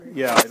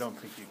Yeah, I don't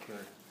think you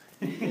could.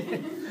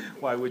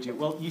 Why would you?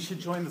 Well, you should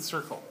join the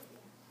circle,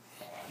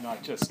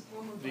 not just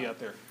be out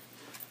there.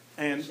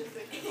 And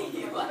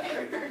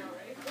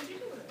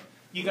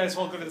you guys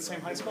all go to the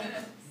same high school?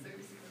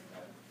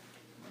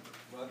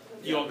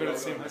 You all go to the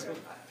same high school?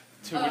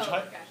 To which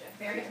high?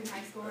 Barrington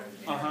High School.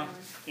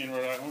 In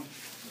Rhode Island?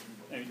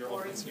 And you're all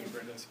from New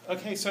Brandeis.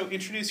 Okay, so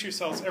introduce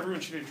yourselves.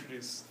 Everyone should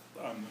introduce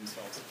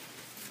themselves.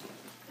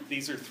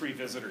 These are 3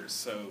 visitors,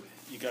 so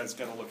you guys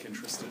got to look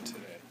interested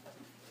today.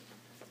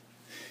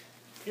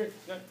 Here,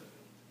 I have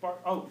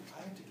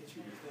to get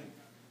you your thing.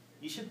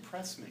 You should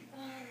press me.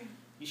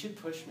 You should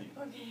push me.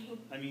 Okay.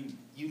 I mean,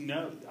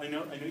 I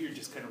know you're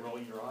just kind of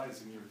rolling your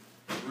eyes in your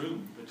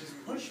room, but just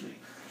push me,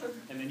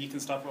 and then you can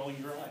stop rolling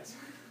your eyes.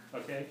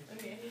 Okay?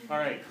 Okay. All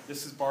right,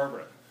 this is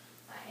Barbara.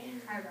 Hi.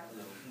 Hi,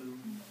 Robert.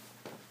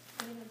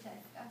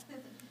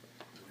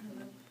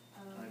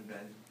 I'm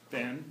Ben.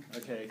 Ben,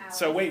 okay. Alice.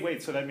 So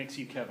wait, so that makes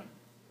you Kevin.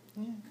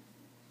 Yeah.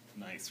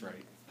 Nice,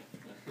 right?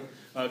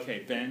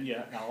 Okay, Ben,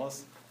 yeah,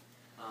 Alice.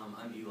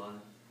 I'm Eli.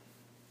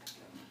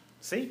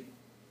 See?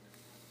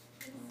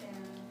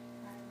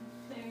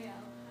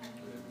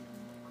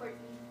 Courtney.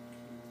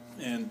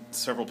 And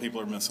several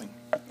people are missing.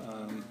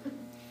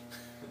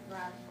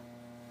 Rob.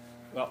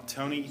 Well,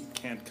 Tony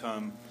can't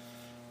come,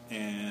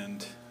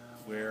 and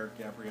where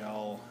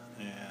Gabrielle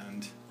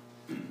and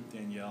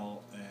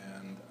Danielle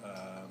and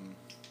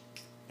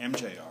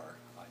MJ are,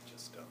 I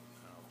just don't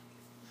know.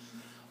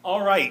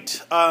 All right,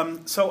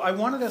 so I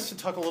wanted us to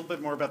talk a little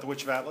bit more about The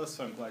Witch of Atlas,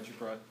 so I'm glad you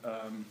brought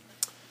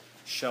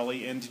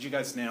Shelley in. Did you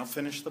guys now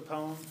finish the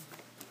poem?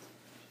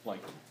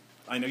 Like,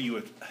 I know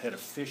you had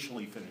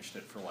officially finished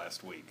it for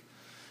last week.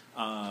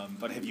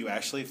 But have you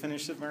actually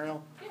finished it,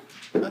 Mariel?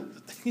 Yeah.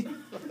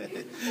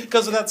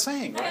 Goes without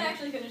saying, right? I had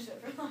actually finished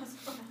it for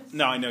last class.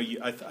 No, I know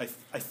you. I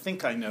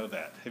think I know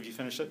that. Have you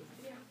finished it?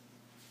 Yeah.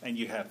 And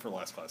you had for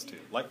last class too.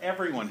 Like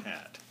everyone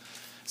had.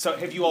 So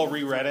have you all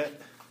reread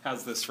it?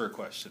 How's this for a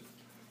question?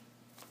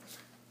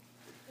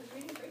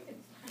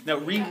 Now,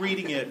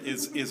 rereading it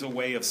is a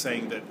way of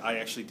saying that I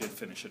actually did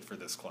finish it for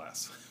this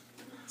class.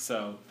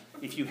 So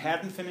if you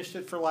hadn't finished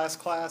it for last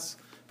class,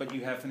 but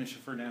you have finished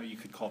it for now, you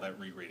could call that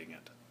rereading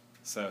it.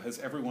 So has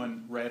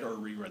everyone read or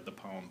reread the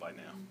poem by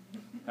now?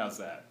 How's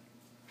that?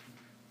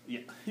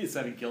 Yeah. Is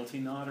that a guilty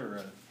nod or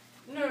a...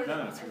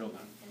 No, it's a real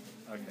nod.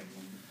 Okay.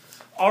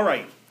 All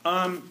right.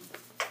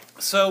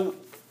 So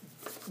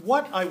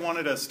what I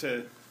wanted us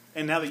to...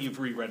 And now that you've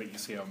reread it, you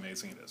see how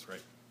amazing it is,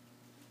 right?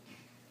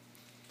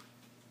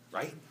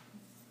 Right?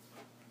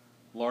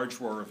 Large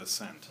roar of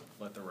assent.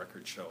 Let the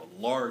record show. A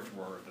large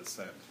roar of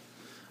assent.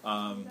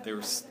 They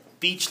were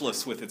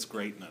speechless with its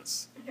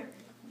greatness.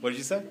 What did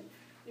you say?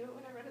 Knew it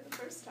when I read it the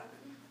first time.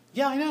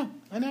 Yeah, I know.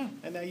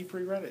 And now you've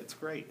reread it. It's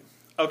great.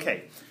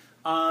 Okay.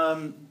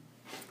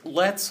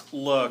 Let's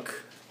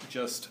look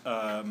just...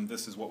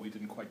 this is what we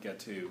didn't quite get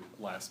to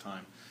last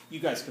time. You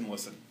guys can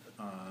listen.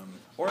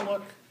 Or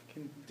look.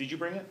 Did you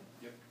bring it?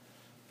 Yep.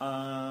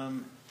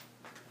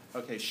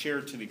 Okay,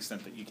 share to the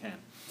extent that you can.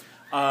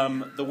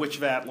 The Witch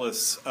of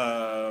Atlas,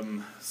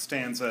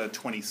 stanza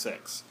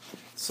 26.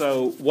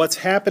 So what's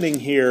happening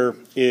here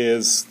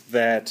is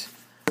that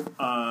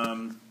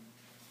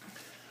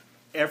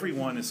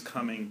everyone is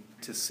coming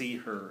to see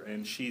her,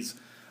 and she's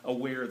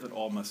aware that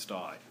all must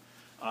die.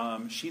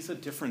 She's a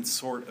different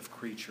sort of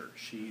creature.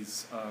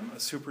 She's a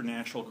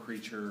supernatural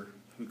creature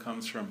who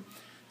comes from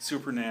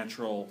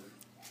supernatural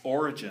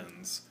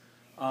origins,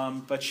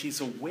 but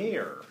she's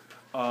aware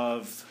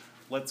of,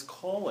 let's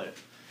call it,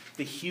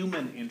 the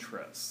human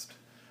interest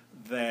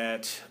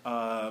that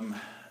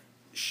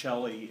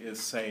Shelley is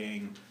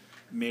saying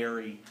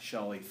Mary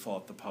Shelley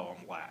thought the poem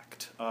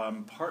lacked.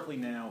 Partly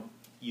now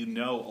you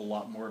know a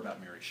lot more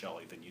about Mary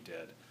Shelley than you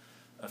did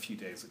a few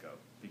days ago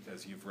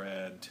because you've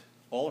read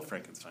all of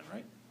Frankenstein,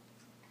 right?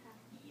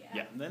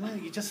 Yeah.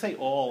 Then you just say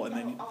all, and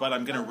then but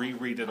I'm going to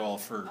reread it all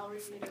for. I'll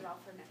reread it all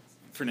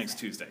for next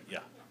Tuesday. Yeah.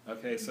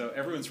 Okay. So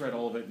everyone's read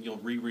all of it, and you'll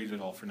reread it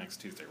all for next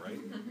Tuesday, right?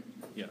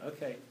 Yeah.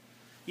 Okay.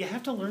 You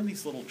have to learn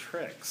these little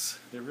tricks.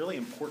 They're really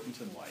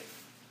important in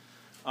life.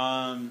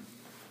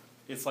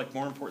 It's like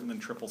more important than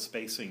triple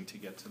spacing to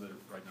get to the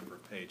right number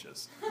of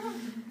pages.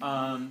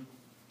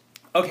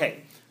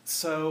 Okay,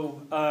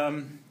 so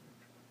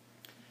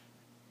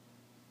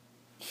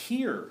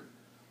here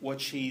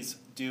what she's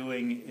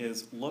doing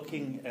is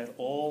looking at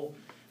all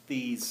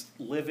these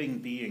living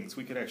beings.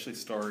 We could actually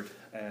start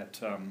at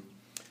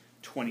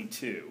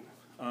 22,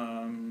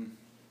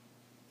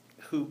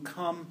 who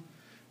come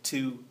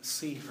to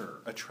see her,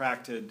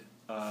 attracted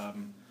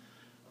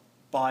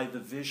by the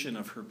vision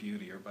of her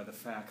beauty, or by the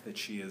fact that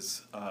she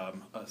is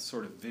a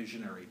sort of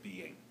visionary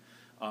being,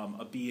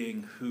 a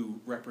being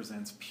who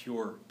represents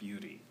pure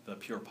beauty, the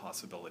pure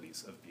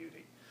possibilities of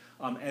beauty.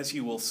 As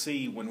you will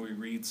see when we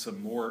read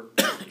some more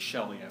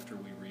Shelley after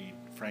we read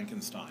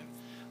Frankenstein,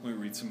 when we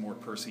read some more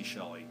Percy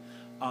Shelley,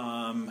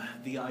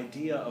 the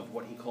idea of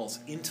what he calls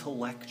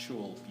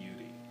intellectual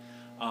beauty,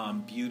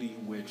 beauty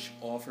which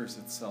offers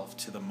itself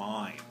to the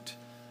mind,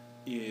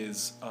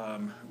 is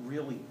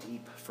really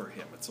deep for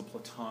him. It's a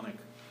Platonic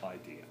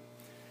idea.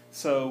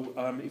 So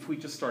if we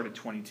just start at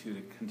 22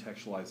 to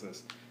contextualize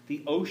this,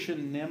 the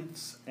ocean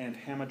nymphs and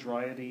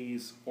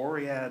hamadryads,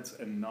 oreads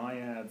and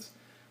naiads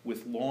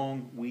with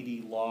long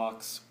weedy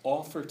locks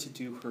offer to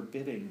do her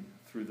bidding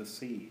through the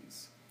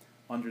seas,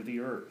 under the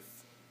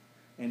earth,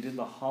 and in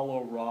the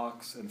hollow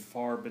rocks and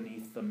far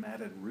beneath the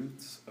matted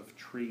roots of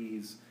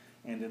trees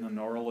and in the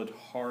gnarled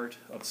heart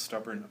of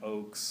stubborn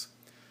oaks,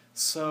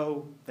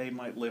 so they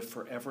might live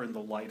forever in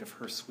the light of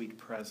her sweet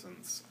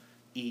presence,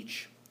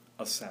 each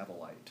a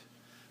satellite.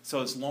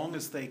 So as long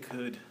as they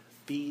could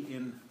be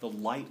in the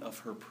light of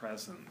her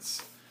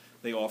presence,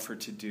 they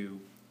offered to do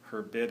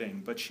her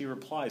bidding. But she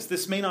replies,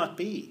 "This may not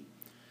be,"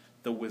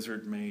 the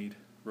wizard maid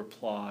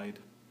replied.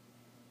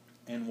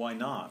 And why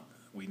not?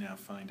 We now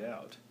find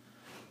out.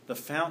 The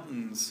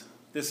fountains,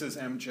 this is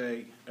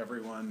MJ,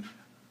 everyone.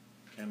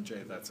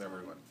 MJ, that's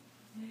everyone.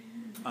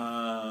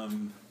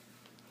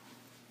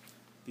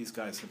 These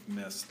guys have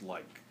missed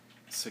like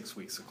 6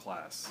 weeks of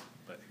class,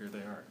 but here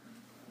they are.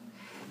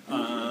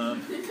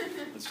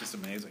 It's just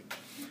amazing.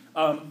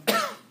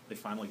 They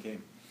finally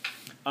came.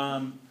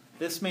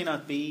 This may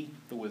not be,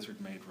 the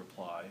wizard maid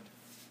replied.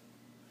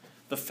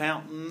 The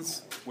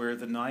fountains where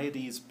the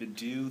naiades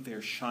bedew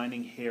their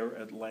shining hair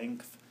at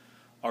length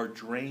are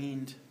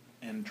drained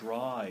and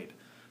dried.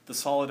 The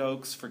solid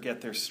oaks forget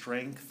their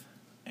strength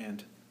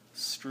and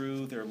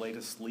strew their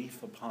latest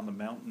leaf upon the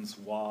mountains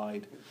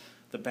wide.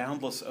 The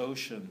boundless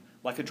ocean,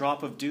 like a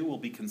drop of dew, will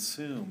be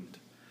consumed.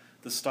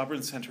 The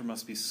stubborn center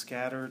must be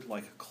scattered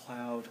like a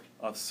cloud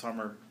of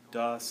summer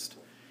dust,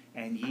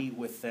 and ye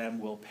with them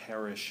will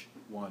perish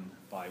one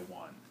by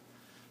one.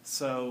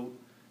 So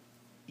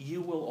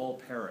you will all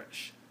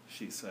perish,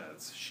 she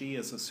says. She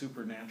is a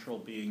supernatural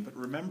being, but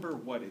remember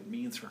what it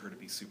means for her to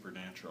be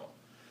supernatural,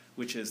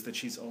 which is that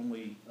she's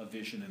only a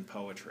vision in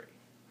poetry.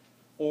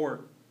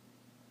 Or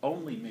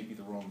only may be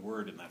the wrong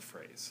word in that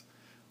phrase.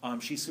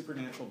 She's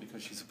supernatural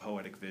because she's a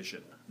poetic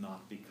vision,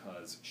 not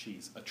because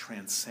she's a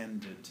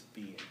transcendent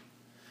being,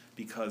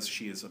 because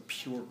she is a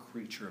pure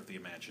creature of the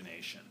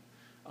imagination.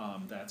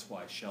 That's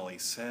why Shelley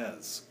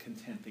says,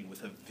 content thee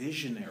with a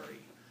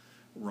visionary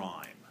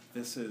rhyme.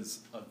 This is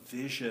a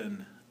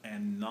vision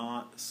and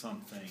not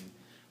something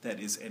that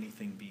is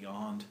anything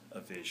beyond a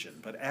vision.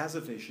 But as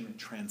a vision, it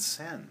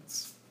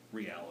transcends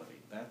reality.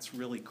 That's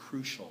really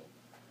crucial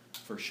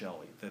for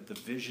Shelley, that the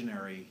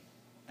visionary,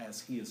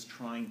 as he is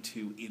trying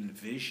to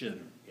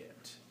envision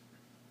it,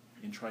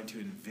 in trying to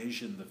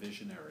envision the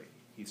visionary,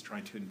 he's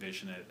trying to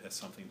envision it as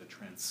something that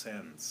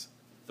transcends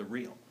the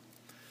real.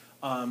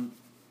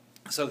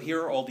 So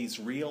here are all these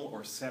real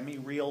or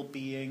semi-real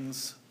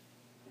beings,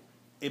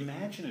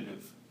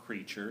 imaginative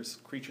creatures,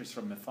 creatures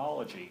from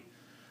mythology,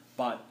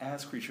 but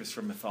as creatures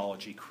from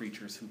mythology,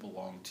 creatures who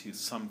belong to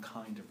some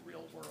kind of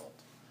real world.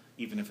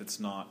 Even if it's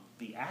not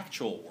the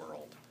actual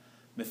world,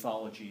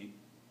 mythology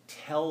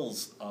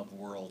tells of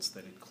worlds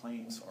that it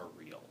claims are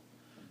real.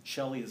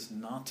 Shelley is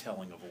not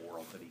telling of a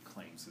world that he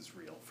claims is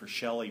real. For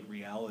Shelley,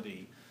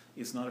 reality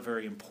is not a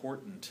very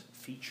important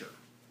feature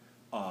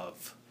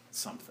of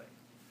something.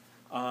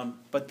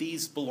 But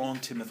these belong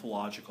to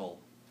mythological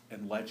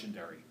and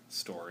legendary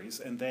stories,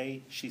 and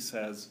they, she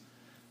says,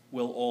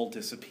 will all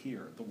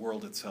disappear. The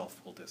world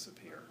itself will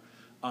disappear.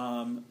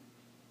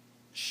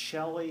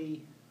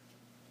 Shelley,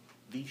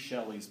 the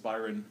Shelleys,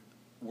 Byron,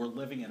 were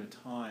living at a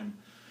time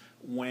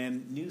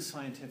when new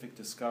scientific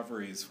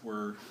discoveries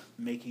were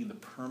making the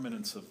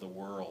permanence of the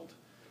world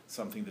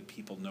something that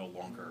people no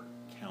longer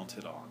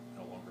counted on,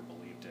 no longer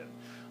believed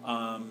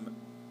in.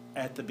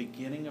 At the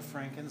beginning of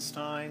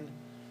Frankenstein,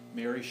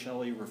 Mary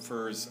Shelley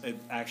refers,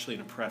 actually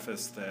in a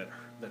preface that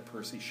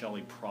Percy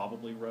Shelley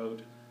probably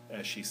wrote,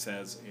 as she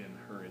says in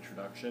her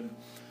introduction,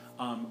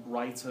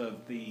 writes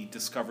of the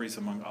discoveries,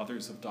 among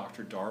others, of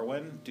Dr.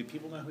 Darwin. Do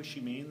people know who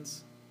she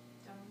means?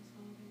 Darwin's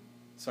father.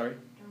 Sorry?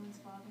 Darwin's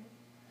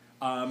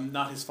father.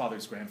 Not his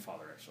father's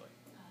grandfather, actually.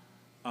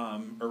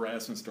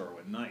 Erasmus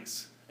Darwin,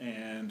 nice.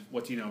 And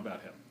what do you know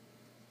about him?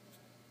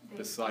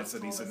 Besides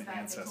that he's an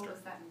ancestor. They told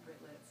us that in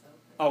Britlit, so.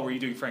 Oh, were you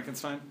doing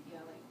Frankenstein? Yeah,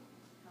 like,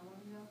 how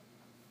long ago?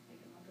 Like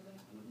a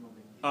month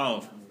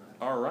ago?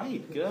 Oh, all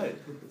right, good.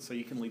 So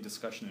you can lead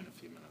discussion in a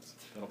few minutes.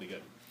 That'll be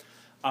good.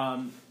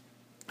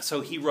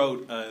 So he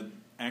wrote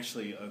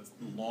actually a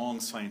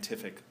long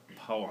scientific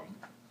poem,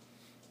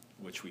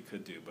 which we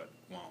could do but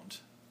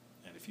won't.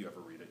 And if you ever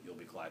read it, you'll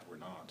be glad we're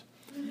not.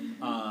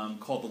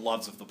 Called "The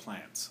Loves of the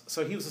Plants."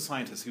 So he was a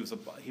scientist. He was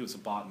a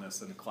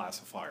botanist and a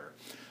classifier.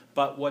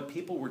 But what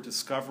people were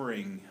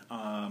discovering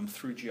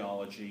through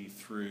geology,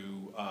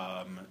 through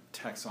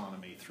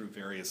taxonomy, through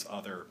various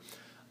other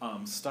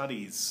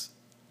studies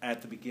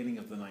at the beginning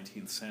of the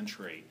 19th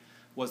century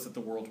was that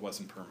the world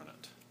wasn't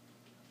permanent.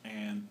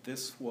 And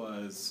this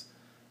was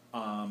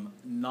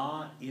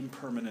not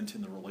impermanent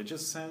in the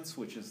religious sense,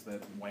 which is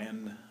that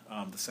when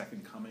the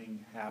Second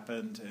Coming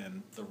happened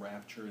and the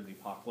rapture and the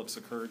apocalypse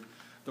occurred,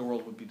 the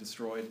world would be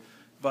destroyed,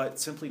 but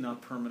simply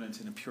not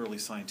permanent in a purely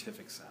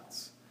scientific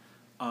sense.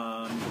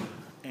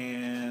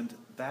 And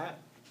that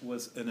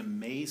was an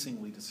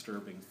amazingly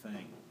disturbing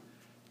thing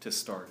to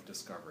start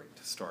discovering,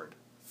 to start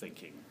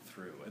thinking through.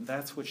 through. And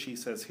that's what she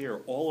says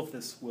here. All of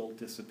this will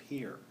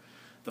disappear.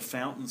 The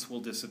fountains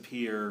will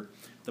disappear.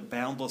 The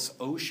boundless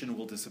ocean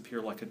will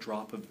disappear like a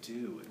drop of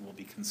dew. It will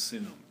be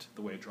consumed,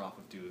 the way a drop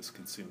of dew is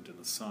consumed in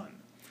the sun.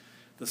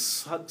 The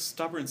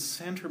stubborn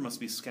center must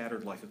be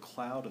scattered like a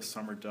cloud of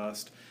summer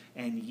dust,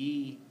 and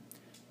ye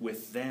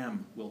with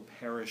them will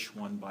perish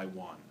one by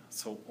one.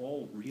 So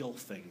all real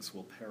things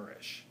will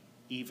perish,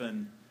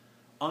 even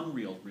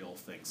unreal real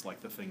things like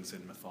the things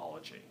in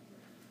mythology.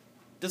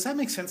 Does that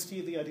make sense to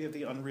you, the idea of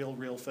the unreal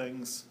real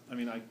things? I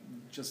mean,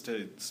 just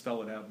to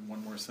spell it out in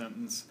one more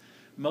sentence,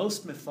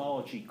 most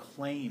mythology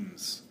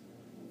claims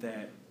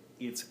that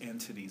its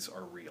entities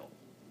are real.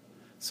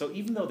 So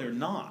even though they're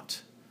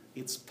not,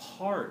 it's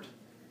part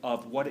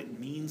of what it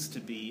means to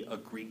be a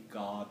Greek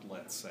god,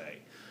 let's say,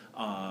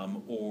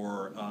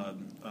 or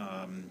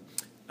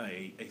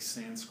a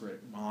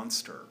Sanskrit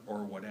monster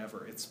or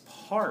whatever. It's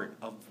part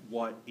of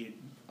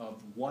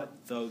what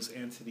those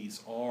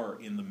entities are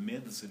in the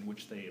myths in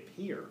which they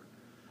appear,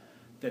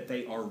 that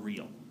they are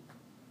real,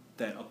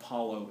 that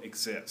Apollo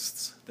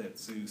exists, that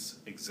Zeus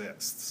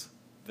exists,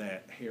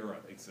 that Hera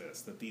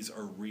exists, that these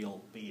are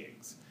real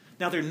beings.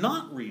 Now, they're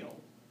not real,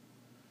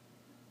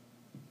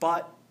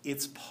 but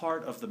it's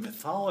part of the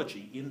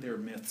mythology. In their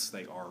myths,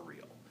 they are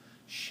real.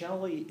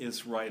 Shelley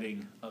is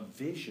writing a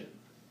vision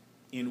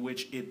in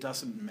which it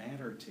doesn't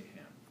matter to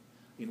him,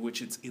 in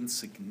which it's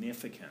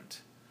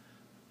insignificant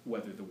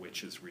whether the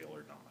witch is real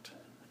or not.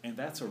 And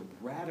that's a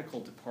radical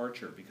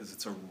departure, because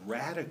it's a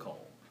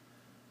radical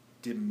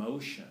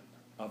demotion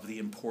of the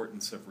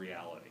importance of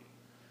reality.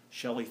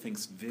 Shelley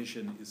thinks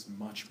vision is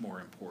much more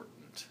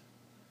important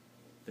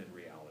than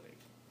reality.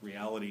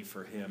 Reality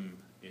for him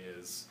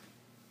is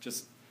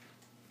just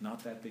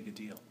not that big a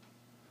deal.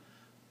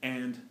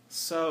 And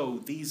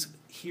so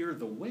here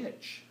the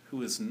witch,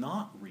 who is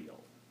not real,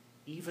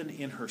 even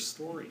in her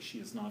story, she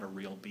is not a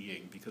real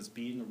being, because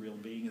being a real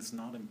being is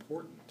not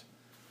important,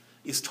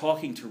 is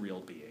talking to real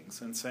beings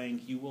and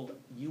saying, you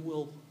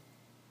will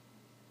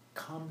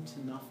come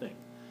to nothing.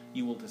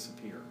 You will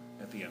disappear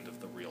at the end of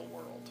the real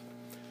world.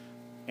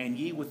 And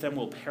ye with them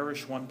will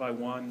perish one by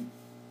one.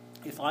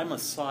 If I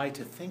must sigh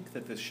to think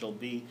that this shall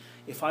be,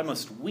 if I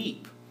must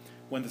weep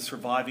when the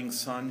surviving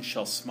sun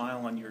shall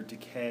smile on your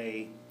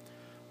decay,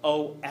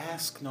 oh,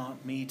 ask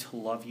not me to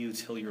love you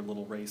till your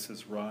little race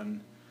is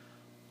run.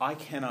 I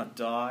cannot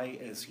die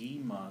as ye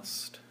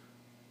must.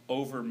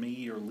 Over me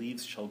your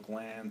leaves shall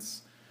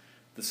glance.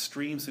 The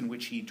streams in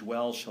which ye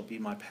dwell shall be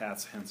my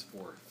paths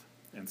henceforth.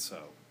 And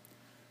so,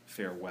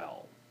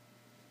 farewell.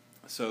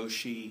 So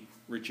she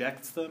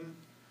rejects them.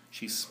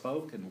 She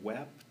spoke and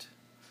wept.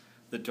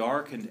 The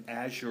dark and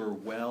azure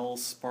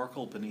wells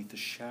sparkled beneath the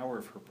shower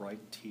of her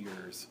bright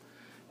tears,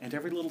 and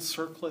every little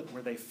circlet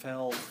where they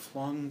fell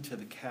flung to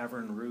the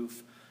cavern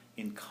roof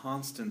in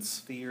constant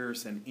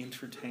spheres and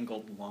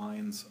intertangled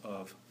lines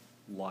of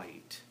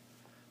light.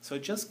 So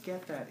just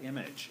get that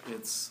image.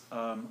 It's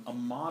a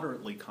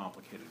moderately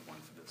complicated one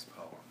for this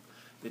poem,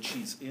 that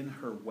she's in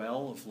her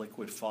well of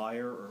liquid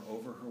fire, or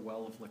over her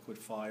well of liquid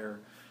fire,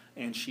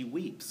 and she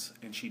weeps,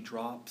 and she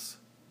drops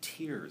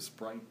tears,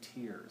 bright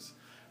tears,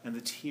 and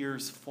the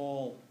tears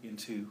fall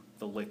into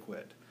the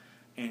liquid,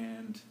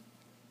 and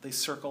they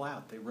circle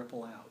out, they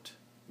ripple out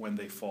when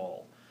they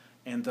fall.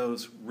 And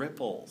those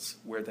ripples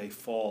where they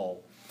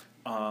fall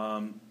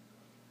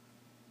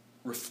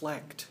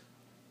reflect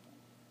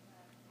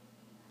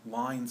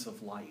lines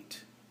of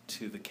light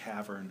to the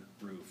cavern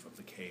roof of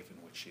the cave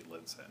in which she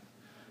lives in.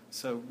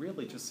 So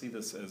really just see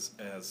this as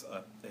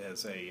a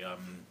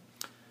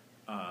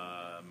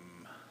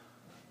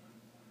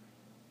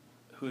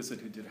who is it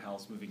who did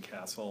Howl's Moving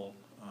Castle?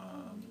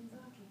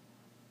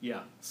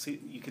 Yeah, see,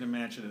 you can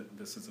imagine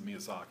this is a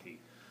Miyazaki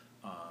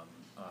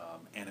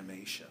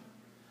animation.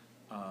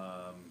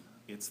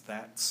 It's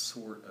that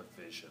sort of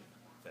vision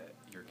that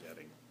you're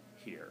getting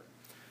here.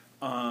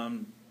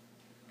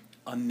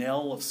 A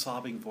knell of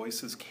sobbing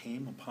voices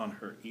came upon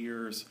her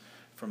ears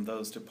from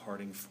those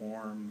departing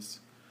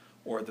forms,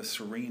 or the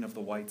serene of the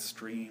white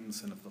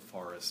streams and of the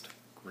forest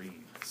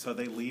green. So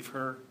they leave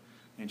her,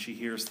 and she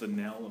hears the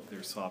knell of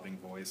their sobbing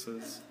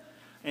voices.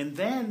 And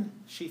then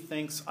she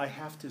thinks, I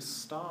have to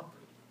stop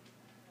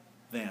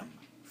them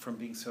from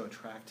being so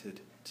attracted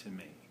to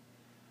me,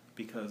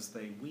 because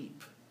they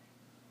weep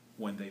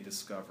when they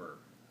discover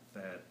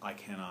that I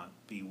cannot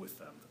be with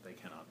them, that they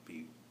cannot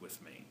be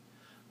with me,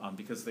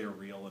 because they are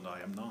real and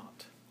I am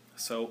not.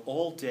 So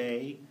all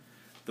day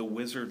the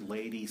wizard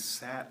lady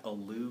sat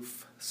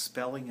aloof,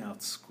 spelling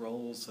out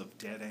scrolls of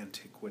dead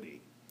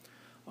antiquity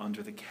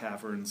under the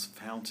cavern's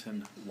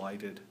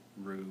fountain-lighted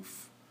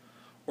roof,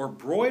 or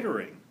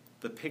broidering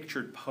the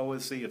pictured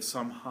poesy of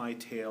some high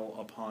tale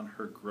upon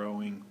her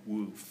growing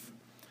woof,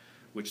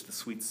 which the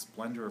sweet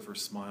splendor of her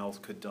smiles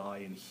could dye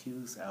in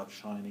hues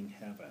outshining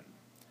heaven.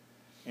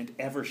 And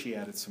ever she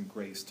added some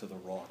grace to the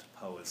wrought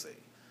poesy.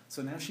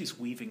 So now she's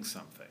weaving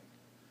something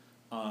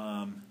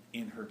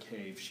in her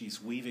cave.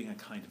 She's weaving a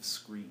kind of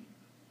screen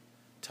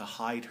to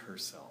hide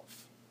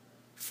herself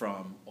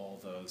from all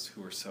those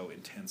who are so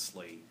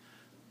intensely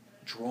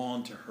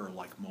drawn to her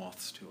like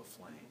moths to a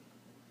flame.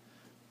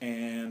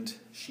 And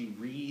she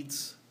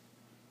reads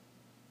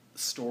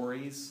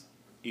stories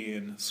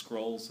in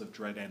scrolls of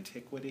dread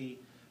antiquity.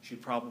 She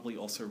probably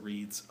also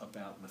reads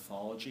about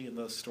mythology in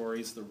those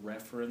stories. The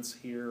reference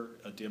here,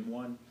 a dim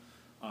one,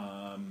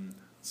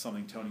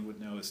 something Tony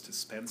would know, is to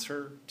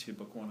Spenser, to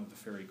Book One of the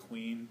Faerie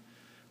Queene,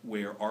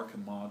 where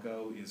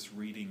Archimago is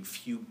reading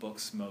 "Few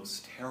books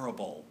most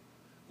terrible,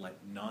 let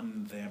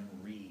none them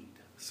read,"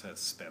 says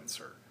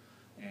Spenser.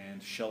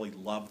 And Shelley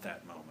loved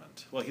that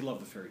moment. Well, he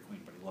loved the Faerie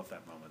Queene, but he loved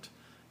that moment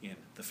in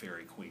the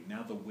Faerie Queene.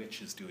 Now the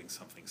witch is doing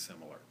something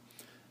similar.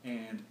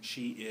 And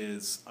she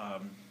is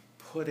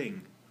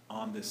putting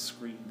on this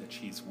screen that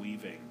she's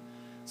weaving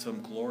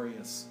some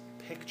glorious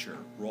picture,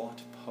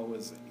 wrought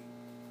poesy.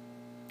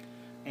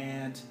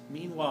 And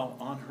meanwhile,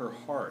 on her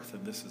hearth,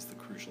 and this is the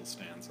crucial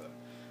stanza,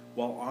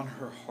 while on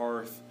her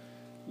hearth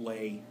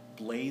lay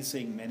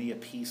blazing many a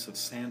piece of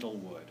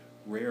sandalwood,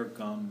 rare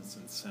gums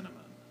and cinnamon.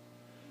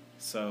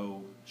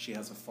 So she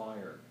has a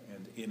fire,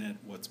 and in it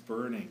what's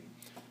burning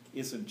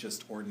isn't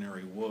just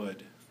ordinary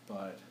wood,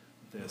 but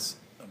this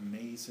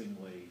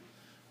amazingly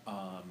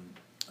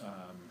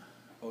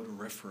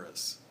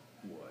odoriferous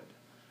wood,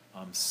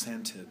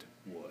 scented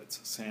woods,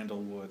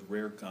 sandalwood,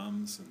 rare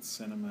gums and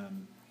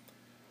cinnamon.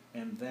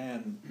 And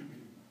then,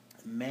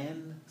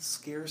 men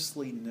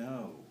scarcely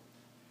know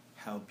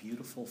how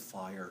beautiful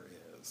fire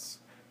is.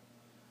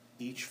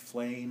 Each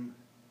flame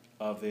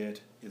of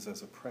it is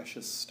as a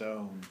precious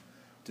stone,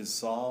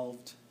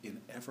 dissolved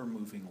in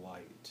ever-moving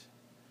light.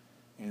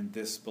 And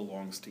this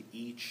belongs to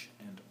each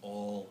and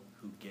all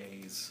who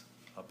gaze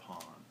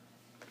upon.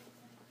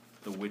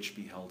 The witch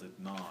beheld it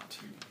not,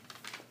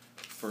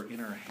 for in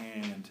her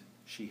hand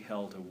she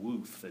held a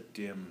woof that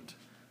dimmed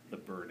the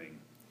burning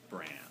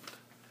brand.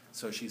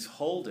 So she's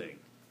holding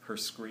her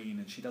screen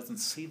and she doesn't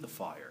see the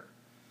fire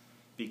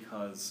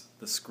because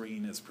the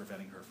screen is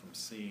preventing her from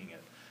seeing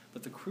it.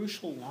 But the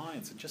crucial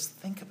lines, and just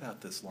think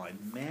about this line,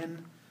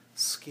 men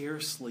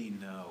scarcely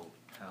know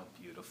how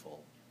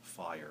beautiful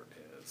fire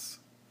is.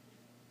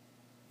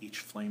 Each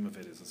flame of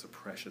it is as a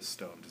precious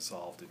stone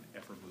dissolved in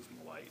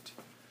ever-moving light.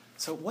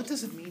 So what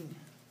does it mean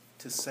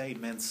to say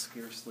men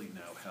scarcely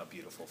know how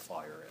beautiful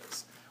fire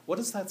is? What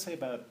does that say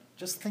about,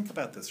 just think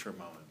about this for a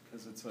moment,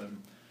 because it's a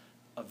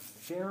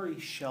very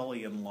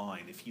Shelleyan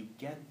line. If you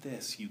get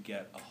this, you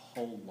get a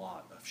whole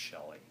lot of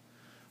Shelley.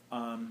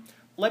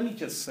 Let me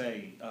just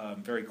say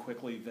very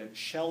quickly that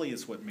Shelley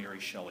is what Mary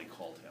Shelley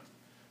called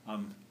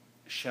him.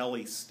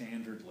 Shelley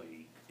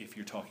standardly, if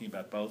you're talking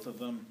about both of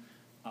them,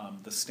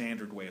 the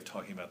standard way of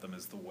talking about them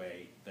is the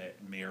way that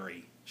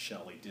Mary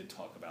Shelley did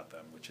talk about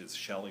them, which is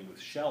Shelley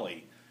was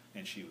Shelley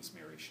and she was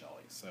Mary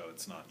Shelley. So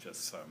it's not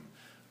just some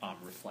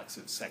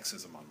reflexive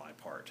sexism on my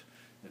part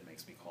that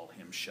makes me call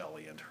him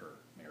Shelley and her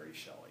Mary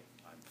Shelley.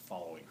 I'm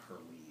following her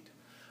lead.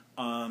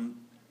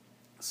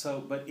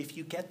 But if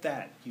you get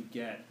that, you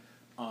get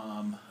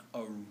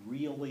a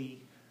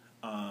really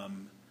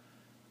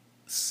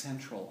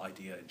central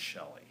idea in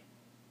Shelley.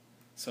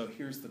 So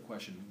here's the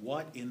question.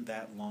 What in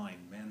that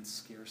line, men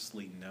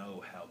scarcely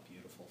know how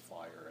beautiful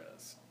fire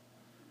is?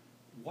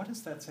 What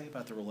does that say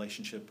about the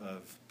relationship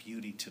of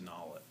beauty to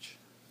knowledge?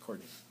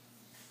 Courtney?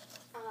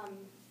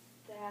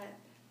 That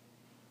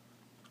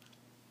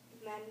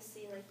men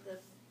see like the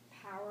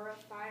power of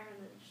fire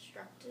and the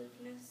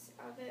destructiveness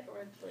of it,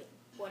 or like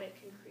what it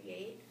can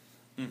create,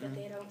 but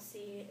they don't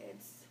see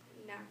its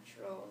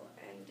natural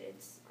and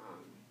its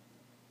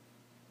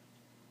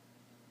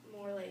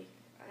more like,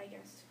 I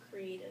guess,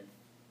 creative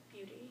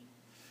beauty.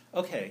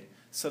 Okay,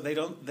 so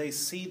they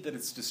see that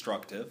it's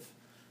destructive,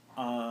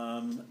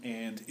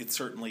 and it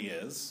certainly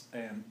is.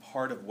 And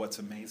part of what's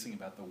amazing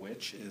about the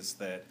witch is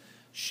that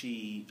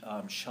she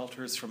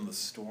shelters from the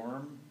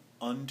storm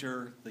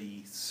under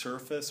the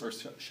surface, or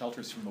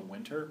shelters from the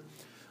winter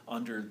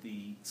under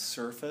the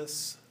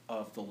surface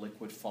of the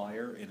liquid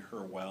fire in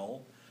her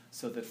well,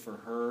 so that for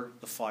her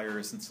the fire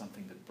isn't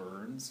something that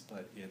burns,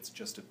 but it's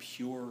just a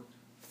pure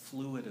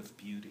fluid of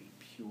beauty,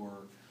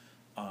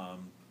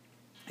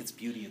 it's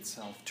beauty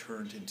itself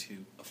turned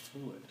into a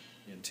fluid,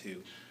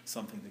 into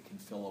something that can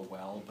fill a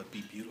well but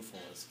be beautiful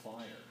as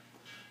fire.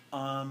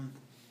 How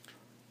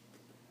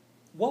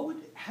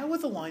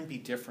would the line be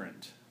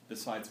different,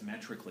 besides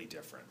metrically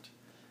different,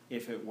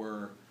 if it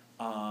were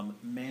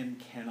men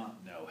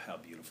cannot know how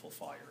beautiful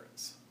fire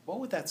is? What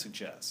would that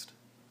suggest?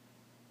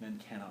 Men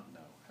cannot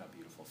know how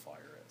beautiful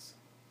fire is.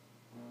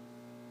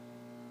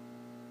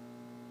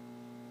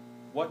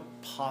 What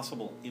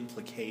possible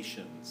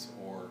implications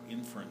or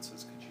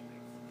inferences could you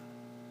make from that?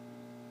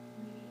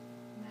 Maybe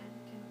men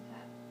cannot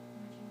have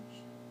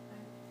imagination,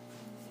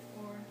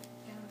 or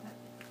cannot have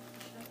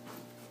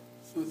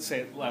potential.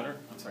 Say it louder.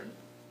 I'm sorry.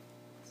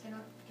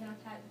 Cannot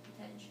have the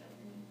potential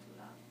into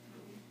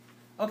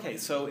love. Okay,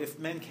 so if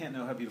men can't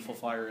know how beautiful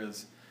fire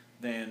is,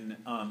 then,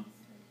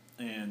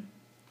 and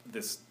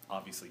this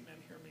obviously men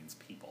here means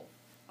people,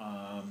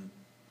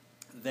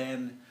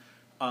 then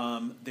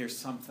there's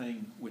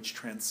something which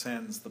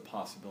transcends the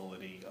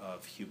possibility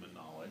of human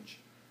knowledge,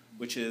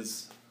 which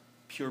is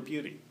pure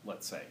beauty,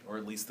 let's say, or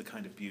at least the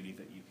kind of beauty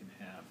that you can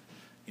have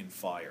in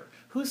fire.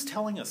 Who's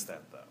telling us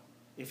that, though?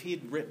 If he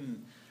had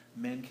written,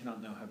 men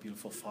cannot know how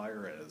beautiful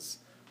fire is,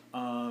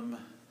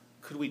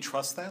 could we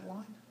trust that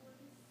line?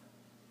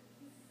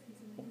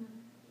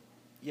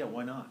 Yeah,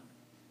 why not?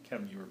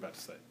 Kevin, you were about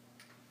to say.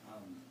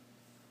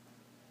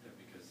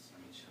 Because,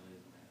 Shelley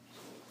is mad.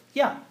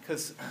 Yeah,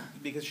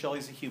 because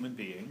Shelley's a human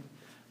being,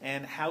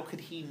 and how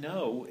could he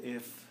know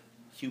if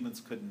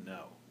humans couldn't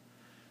know?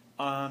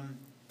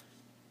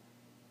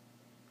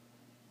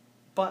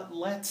 But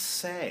let's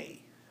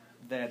say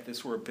that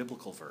this were a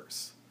biblical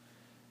verse,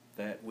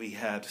 that we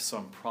had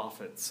some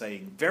prophet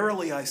saying,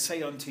 "Verily I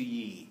say unto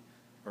ye,"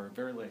 or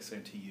 "Verily I say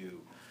unto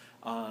you,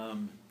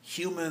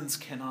 humans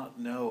cannot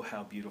know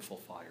how beautiful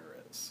fire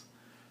is."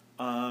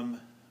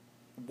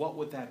 What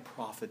would that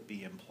prophet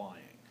be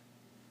implying?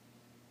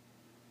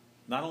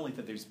 Not only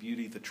that there's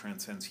beauty that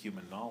transcends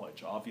human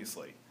knowledge,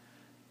 obviously,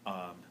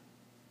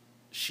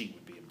 she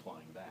would be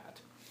implying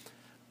that.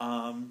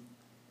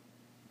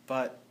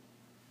 But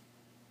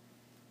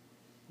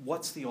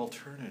what's the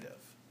alternative?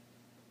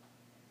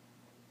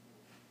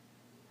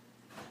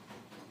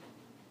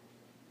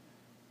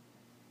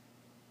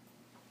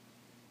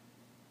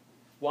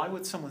 Why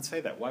would someone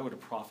say that? Why would a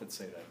prophet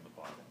say that in the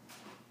Bible?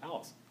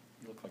 Alice,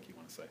 you look like you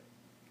want to say.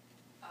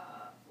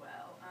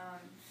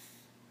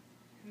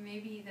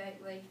 Maybe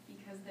that,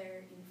 because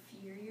they're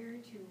inferior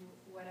to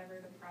whatever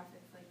the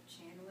prophet's,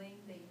 channeling,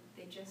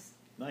 they just...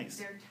 Nice.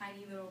 Their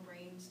tiny little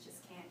brains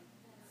just can't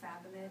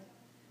fathom it.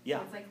 Yeah.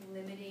 So it's,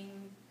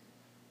 limiting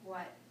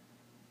what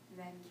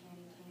men can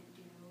and can't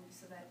do,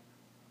 so that,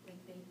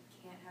 they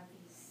can't have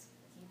these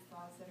deep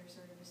thoughts that are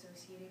sort of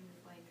associated with,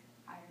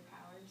 higher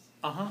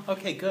powers.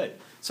 Okay, good.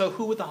 So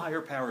who would the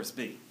higher powers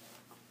be?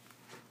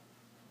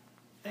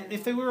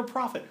 If they were a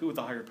prophet, who would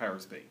the higher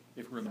powers be,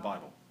 if we're in the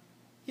Bible?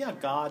 Yeah,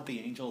 God, the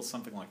angels,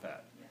 something like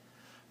that.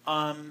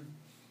 Yeah.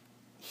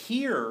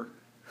 Here,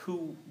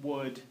 who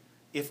would,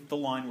 if the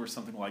line were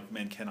something like,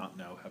 men cannot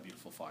know how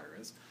beautiful fire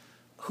is,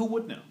 who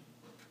would know?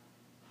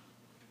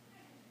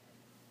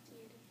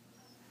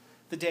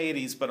 The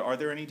deities, but are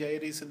there any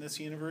deities in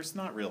this universe?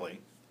 Not really.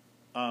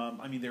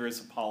 There is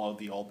Apollo,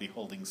 the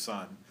all-beholding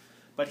sun,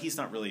 but he's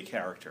not really a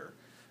character.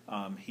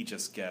 He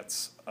just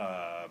gets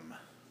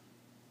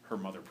her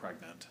mother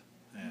pregnant,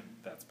 and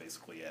that's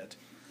basically it.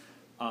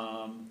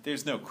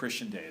 There's no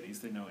Christian deities,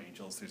 there are no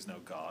angels, there's no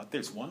God.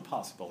 There's one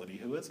possibility.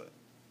 Who is it?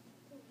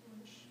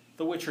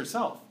 The witch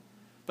herself.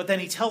 But then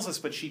he tells us,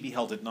 but she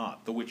beheld it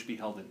not. The witch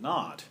beheld it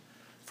not,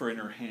 for in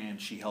her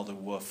hand she held a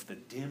woof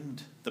that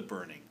dimmed the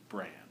burning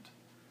brand.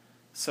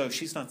 So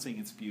she's not seeing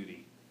its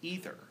beauty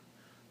either.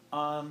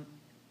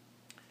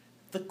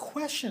 The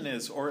question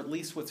is, or at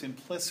least what's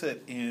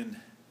implicit in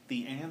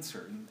the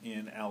answer,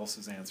 in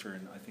Alice's answer,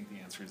 and I think the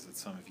answer is that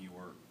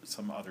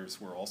some others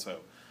were also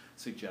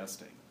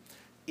suggesting,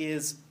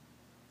 is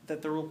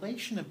that the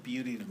relation of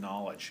beauty to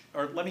knowledge,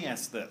 or let me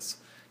ask this,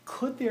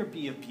 could there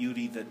be a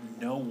beauty that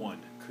no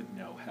one could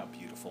know how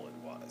beautiful it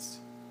was?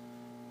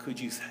 Could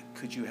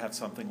you have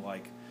something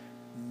like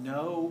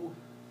no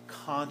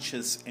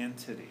conscious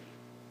entity,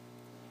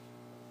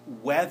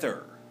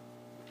 whether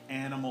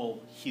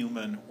animal,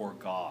 human, or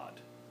God,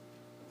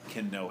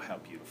 can know how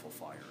beautiful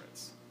fire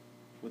is?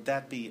 Would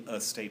that be a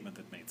statement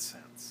that made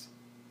sense?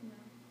 No.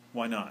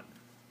 Why not?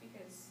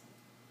 Because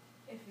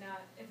if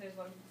there's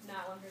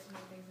not one person who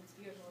thinks it's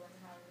beautiful, then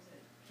how is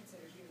it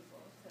considered beautiful?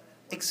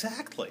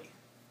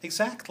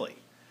 Exactly.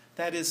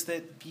 That is,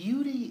 that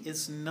beauty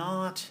is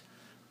not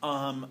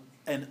an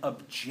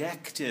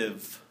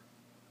objective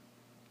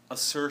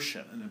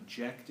assertion, an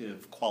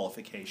objective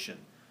qualification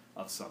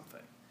of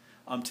something.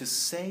 To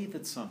say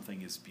that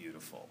something is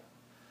beautiful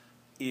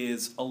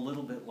is a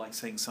little bit like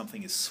saying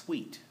something is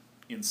sweet.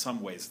 In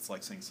some ways, it's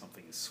like saying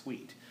something is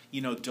sweet.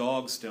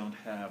 Dogs don't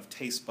have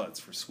taste buds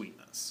for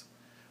sweetness.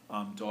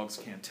 Dogs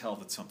can't tell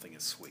that something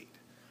is sweet.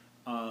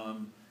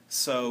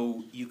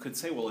 So you could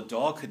say, well, a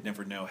dog could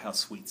never know how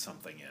sweet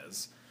something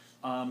is.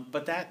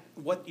 But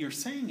what you're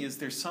saying is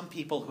there's some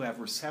people who have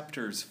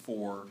receptors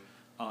for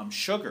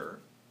sugar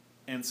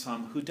and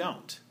some who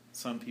don't.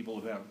 Some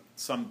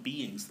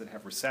beings that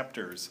have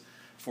receptors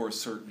for a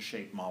certain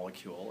shaped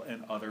molecule,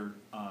 and other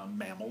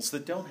mammals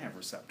that don't have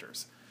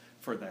receptors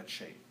for that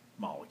shaped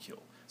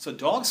molecule. So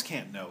dogs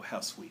can't know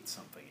how sweet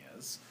something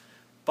is,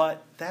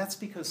 but that's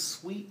because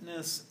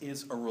sweetness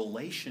is a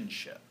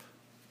relationship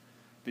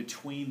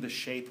between the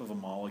shape of a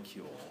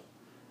molecule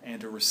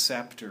and a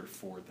receptor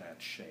for that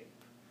shape.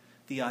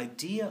 The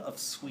idea of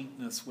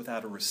sweetness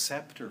without a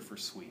receptor for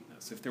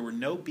sweetness, if there were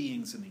no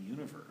beings in the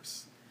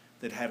universe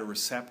that had a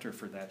receptor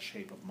for that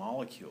shape of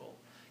molecule,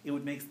 it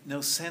would make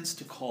no sense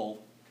to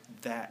call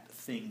that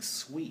thing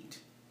sweet.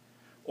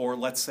 Or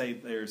let's say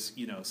there's,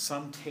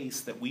 some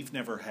taste that we've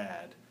never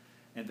had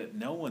and that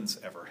no one's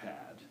ever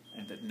had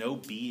and that no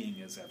being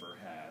has ever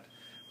had,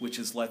 which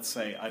is, let's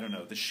say, I don't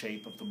know, the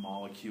shape of the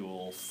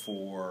molecule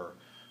for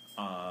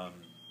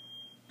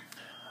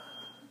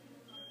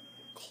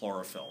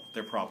chlorophyll.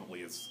 There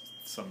probably is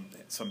some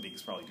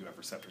beings probably do have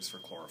receptors for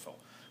chlorophyll.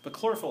 But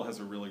chlorophyll has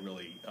a really,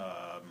 really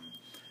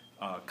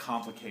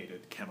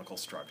complicated chemical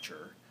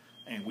structure.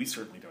 and we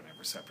certainly don't have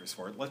receptors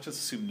for it. Let's just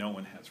assume no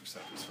one has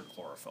receptors for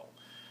chlorophyll.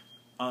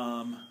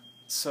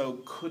 So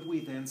could we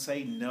then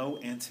say no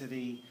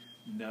entity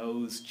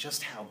knows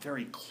just how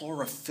very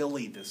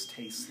chlorophyll-y this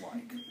tastes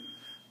like,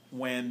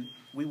 when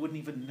we wouldn't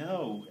even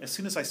know? As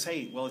soon as I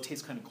say, well, it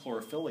tastes kind of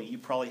chlorophyll-y, you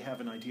probably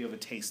have an idea of a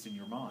taste in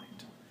your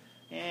mind.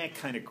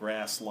 Kind of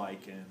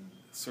grass-like and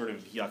sort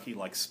of yucky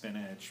like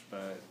spinach,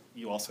 but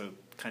you also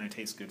kind of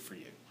taste good for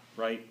you,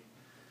 right?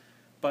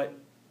 But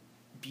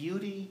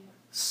beauty,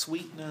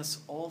 sweetness,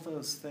 all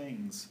those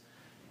things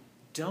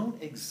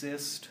don't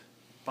exist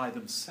by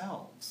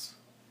themselves.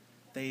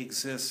 They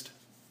exist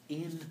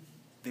in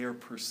their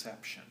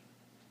perception.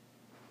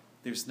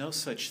 There's no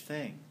such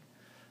thing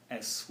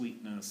as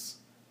sweetness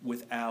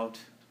without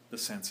the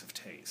sense of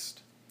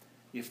taste.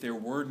 If there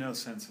were no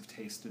sense of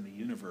taste in the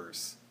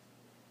universe,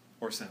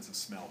 or sense of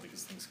smell,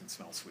 because things can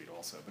smell sweet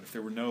also, but if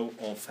there were no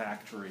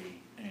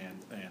olfactory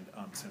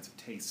and sense of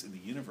taste in the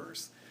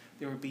universe,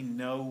 there would be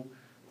no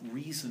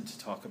reason to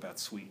talk about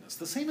sweetness.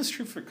 The same is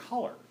true for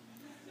color.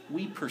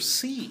 We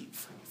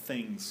perceive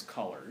things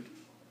colored,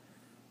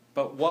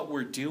 but what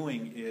we're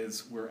doing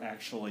is we're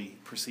actually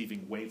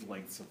perceiving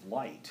wavelengths of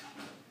light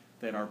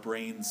that our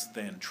brains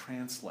then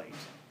translate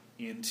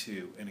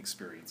into an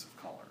experience of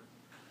color.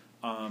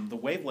 The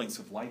wavelengths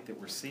of light that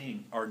we're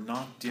seeing are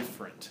not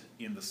different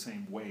in the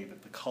same way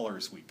that the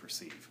colors we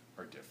perceive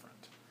are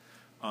different.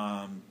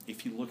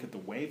 If you look at the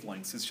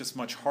wavelengths, it's just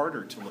much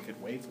harder to look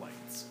at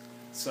wavelengths.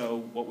 So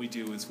what we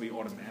do is we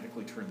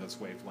automatically turn those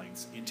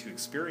wavelengths into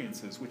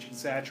experiences which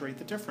exaggerate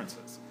the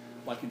differences.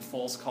 Like in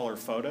false color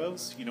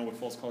photos, you know what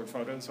false color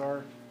photos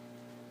are?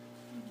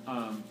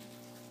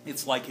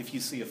 It's like if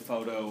you see a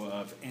photo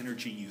of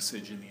energy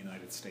usage in the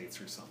United States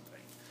or something.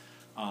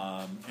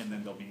 And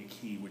then there'll be a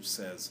key which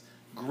says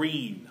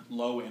green,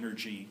 low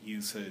energy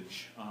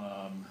usage,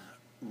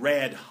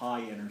 red,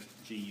 high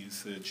energy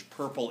usage,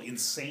 purple,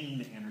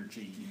 insane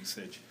energy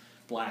usage,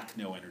 black,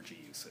 no energy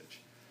usage.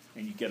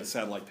 And you get a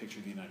satellite picture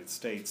of the United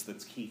States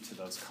that's key to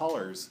those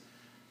colors.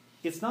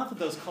 It's not that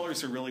those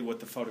colors are really what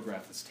the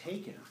photograph has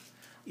taken.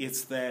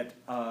 It's that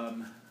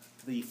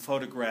the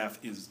photograph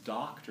is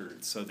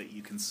doctored so that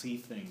you can see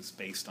things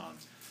based on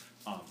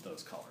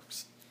those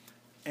colors.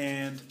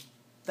 And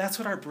that's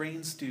what our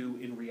brains do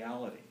in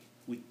reality.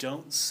 We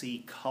don't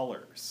see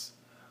colors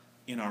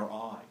in our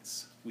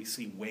eyes. We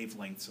see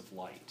wavelengths of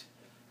light.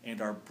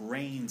 And our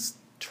brains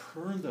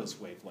turn those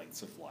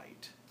wavelengths of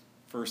light.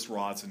 First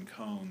rods and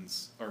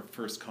cones, or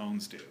first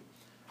cones do.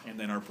 And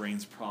then our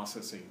brains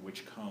processing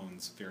which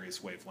cones various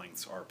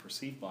wavelengths are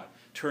perceived by,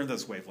 turn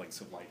those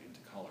wavelengths of light into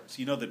colors.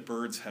 You know that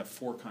birds have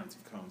 4 kinds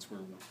of cones,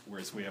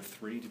 whereas we have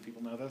 3. Do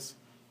people know this?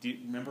 Do you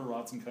remember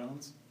rods and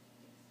cones?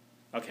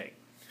 Okay,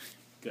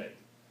 good.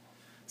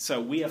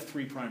 So we have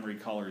 3 primary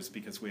colors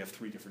because we have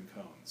 3 different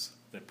cones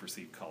that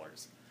perceive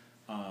colors.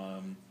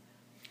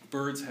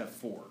 Birds have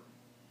 4.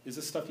 Is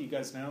this stuff you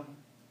guys know?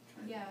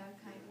 Yeah,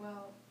 kind of.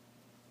 Well,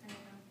 I don't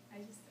know. I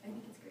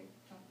think it's great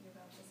talking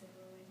about this in a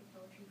romantic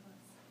poetry class.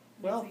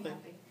 Well, Makes me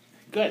happy.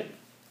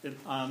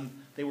 good.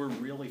 They were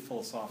really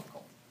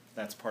philosophical.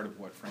 That's part of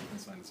what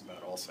Frankenstein is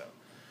about also.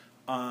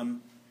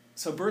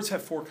 So birds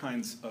have 4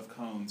 kinds of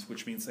cones,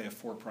 which means they have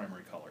 4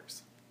 primary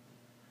colors,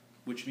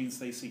 which means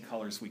they see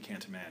colors we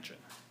can't imagine.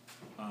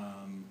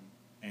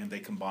 And they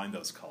combine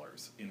those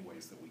colors in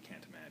ways that we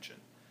can't imagine.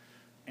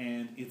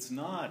 And it's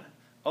not,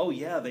 oh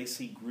yeah, they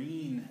see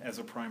green as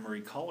a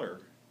primary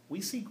color.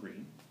 We see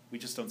green, we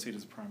just don't see it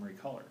as a primary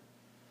color.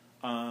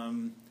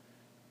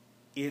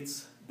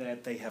 It's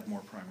that they have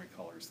more primary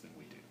colors than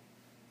we do.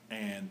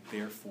 And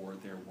therefore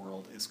their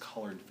world is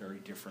colored very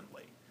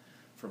differently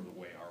from the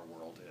way our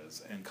world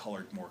is, and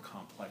colored more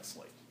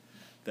complexly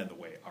than the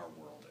way our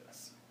world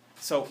is.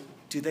 So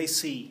do they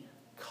see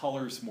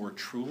colors more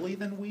truly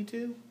than we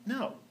do?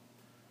 No.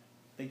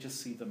 They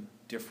just see them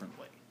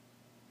differently.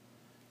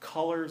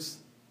 Colors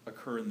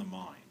occur in the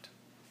mind.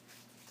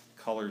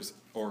 Colors,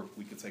 or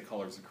we could say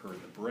colors occur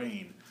in the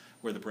brain,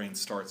 where the brain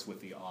starts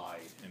with the eye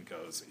and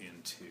goes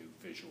into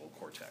visual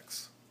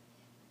cortex.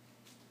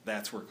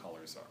 That's where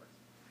colors are.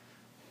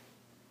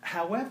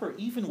 However,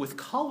 even with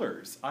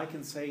colors, I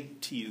can say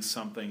to you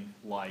something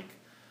like,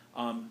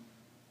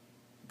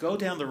 go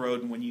down the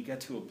road, and when you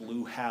get to a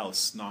blue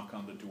house, knock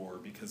on the door,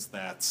 because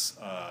that's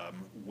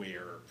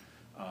where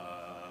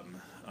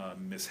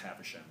Miss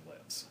Havisham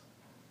lives.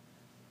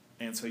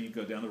 And so you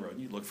go down the road,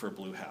 and you look for a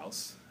blue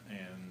house,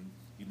 and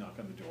you knock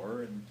on the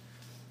door, and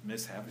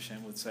Miss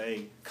Havisham would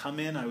say, come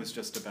in, I was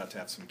just about to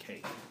have some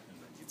cake. And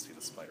then you'd see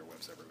the spider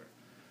webs everywhere.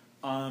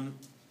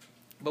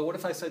 But what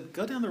if I said,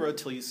 go down the road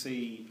till you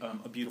see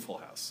a beautiful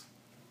house?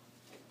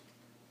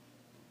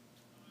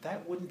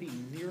 That wouldn't be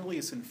nearly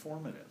as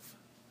informative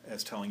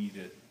as telling you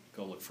to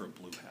go look for a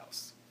blue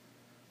house.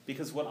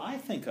 Because what I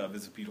think of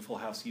as a beautiful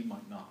house, you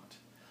might not.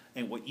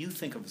 And what you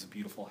think of as a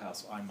beautiful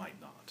house, I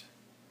might not.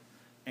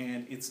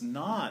 And it's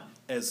not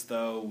as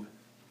though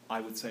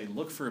I would say,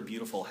 look for a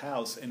beautiful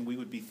house, and we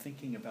would be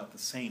thinking about the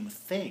same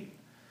thing.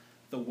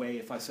 The way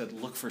if I said,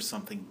 look for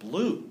something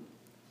blue,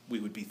 we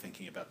would be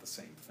thinking about the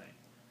same thing.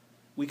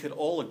 We could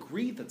all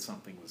agree that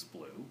something was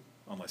blue,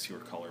 unless you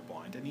were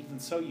colorblind, and even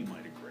so you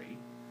might agree.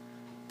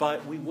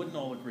 But we wouldn't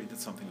all agree that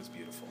something was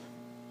beautiful.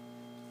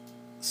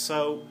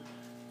 So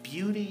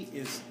beauty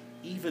is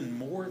even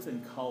more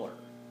than color.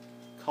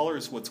 Color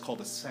is what's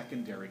called a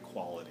secondary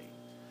quality.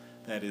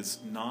 That is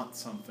not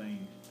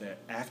something that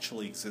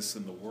actually exists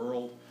in the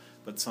world,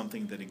 but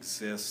something that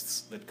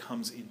exists, that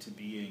comes into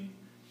being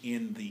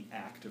in the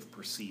act of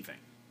perceiving.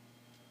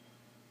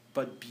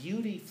 But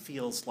beauty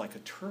feels like a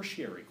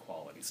tertiary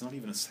quality. It's not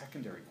even a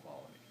secondary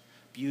quality.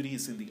 Beauty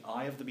is in the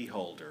eye of the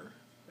beholder,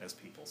 as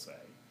people say.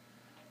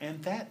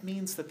 And that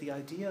means that the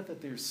idea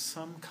that there's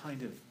some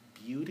kind of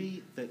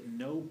beauty that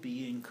no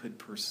being could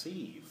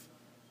perceive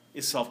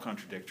is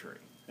self-contradictory.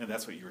 And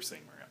that's what you were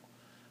saying, Marielle.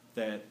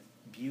 That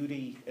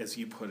beauty, as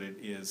you put it,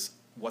 is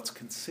what's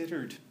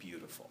considered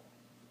beautiful.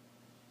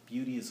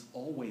 Beauty is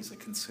always a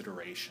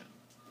consideration.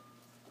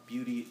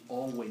 Beauty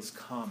always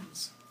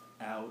comes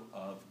out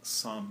of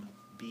some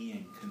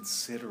being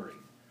considering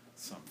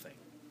something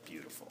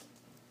beautiful.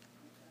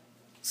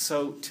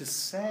 So to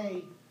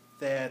say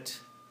that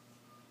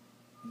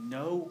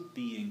no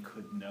being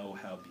could know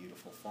how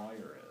beautiful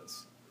fire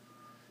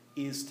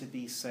is to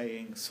be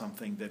saying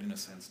something that in a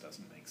sense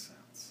doesn't make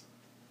sense.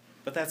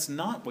 But that's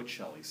not what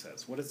Shelley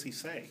says. What does he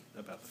say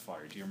about the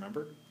fire? Do you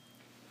remember?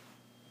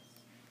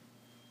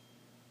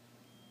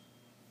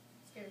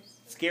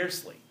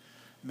 Scarcely.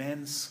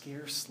 Men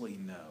scarcely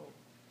know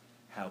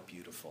how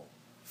beautiful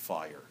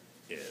fire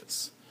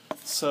is.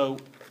 So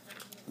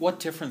what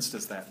difference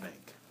does that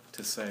make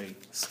to say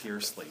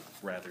scarcely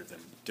rather than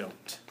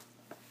don't?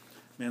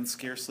 Men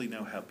scarcely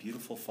know how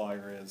beautiful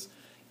fire is.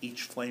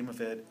 Each flame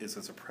of it is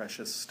as a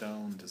precious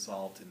stone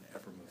dissolved in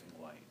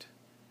ever-moving light.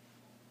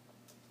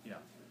 Yeah.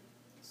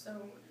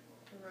 So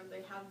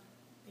they have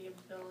the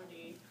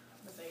ability,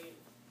 but they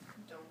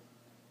don't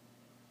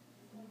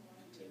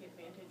take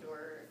advantage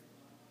or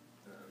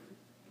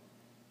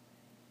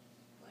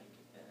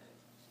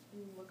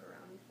look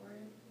around for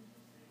it.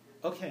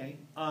 Okay.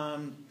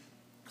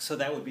 So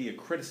that would be a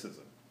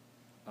criticism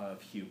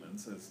of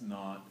humans as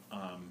not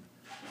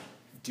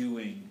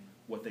doing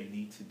what they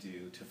need to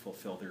do to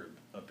fulfill their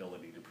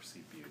ability to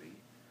perceive beauty.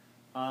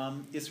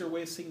 Is there a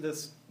way of seeing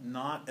this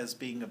not as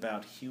being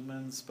about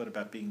humans, but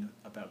about being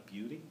about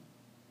beauty?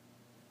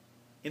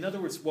 In other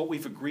words, what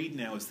we've agreed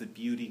now is that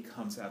beauty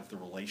comes out of the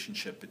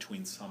relationship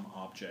between some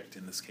object,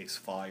 in this case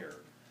fire,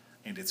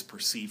 and its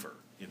perceiver,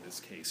 in this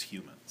case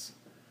humans.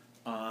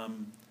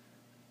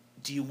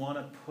 Do you want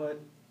to put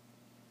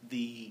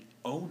the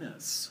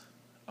onus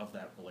of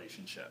that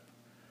relationship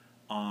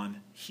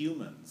on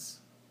humans?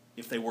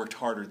 If they worked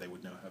harder, they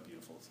would know how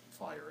beautiful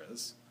fire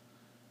is.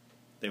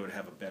 They would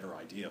have a better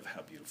idea of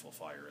how beautiful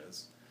fire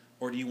is.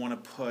 Or do you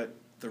want to put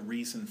the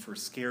reason for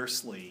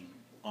scarcely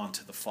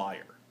onto the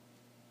fire?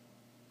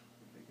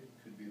 I think it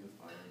could be the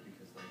fire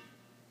because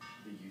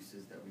the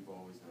uses that we've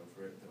always known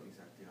for it don't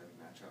exactly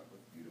match up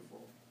with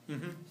beautiful.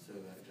 Mm-hmm. So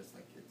that just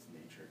its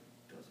nature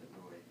doesn't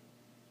really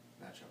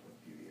match up with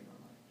beauty in our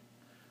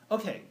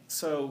mind. Okay,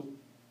 so,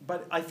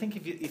 but I think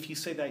if you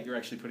say that, you're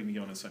actually putting the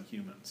onus on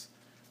humans.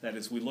 That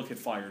is, we look at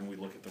fire and we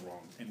look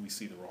at we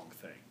see the wrong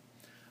thing.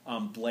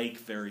 Blake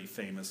very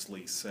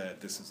famously said,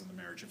 this is in The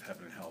Marriage of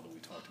Heaven and Hell that we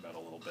talked about a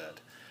little bit,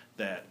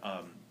 that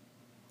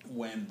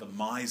when the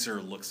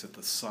miser looks at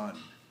the sun,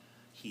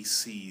 he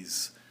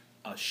sees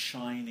a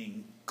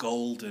shining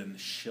golden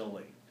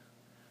shilling.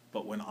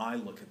 But when I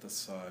look at the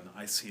sun,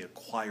 I see a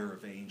choir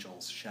of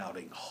angels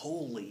shouting,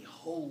 "Holy,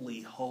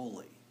 holy,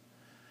 holy."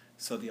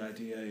 So the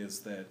idea is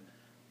that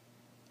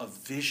a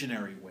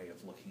visionary way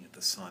of looking at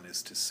the sun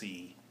is to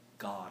see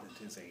God and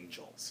his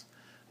angels.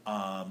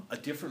 A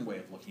different way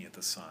of looking at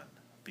the sun,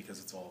 because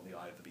it's all in the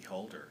eye of the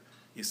beholder,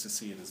 is to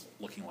see it as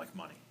looking like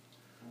money.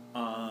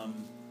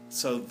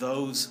 So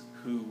those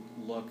who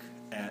look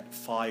at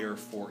fire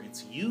for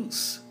its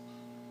use,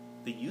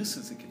 the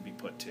uses it can be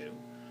put to,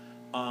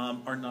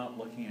 are not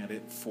looking at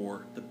it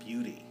for the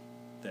beauty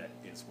that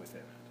is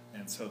within it.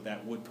 And so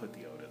that would put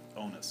the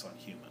onus on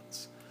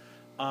humans.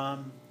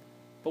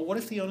 But what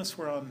if the onus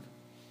were on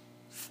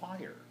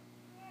fire?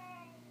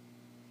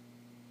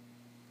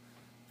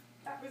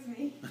 That was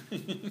me.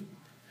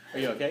 Are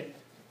you okay?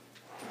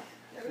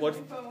 That was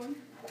my phone.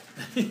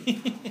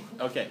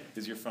 Okay,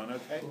 is your phone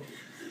okay?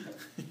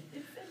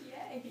 It said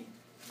yay.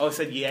 Oh, it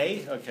said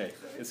yay? Okay,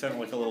 it sounded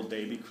like a little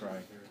baby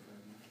crying.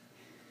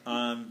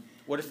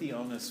 What if the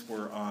onus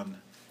were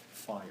on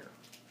fire?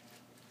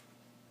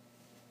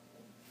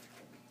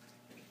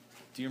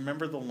 Do you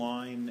remember the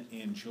line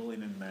in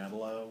Julian and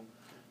Madeleine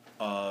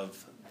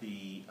of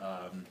the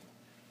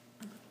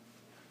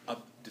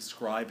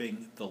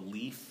describing the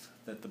leaf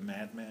that the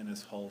madman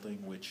is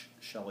holding, which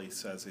Shelley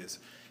says is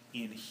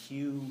in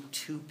hue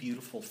too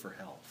beautiful for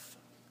health?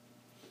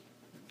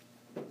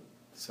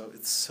 So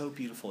it's so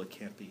beautiful it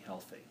can't be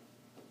healthy.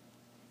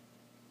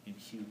 In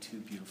hue too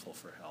beautiful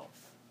for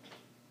health.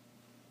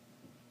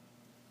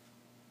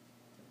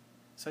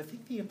 So I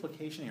think the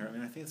implication here,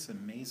 I think it's an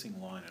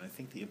amazing line, and I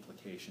think the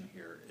implication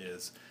here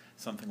is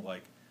something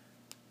like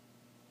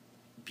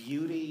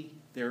beauty,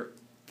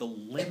 the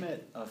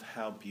limit of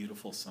how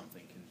beautiful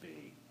something can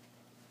be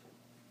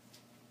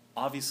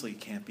obviously it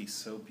can't be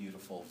so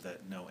beautiful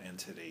that no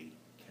entity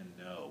can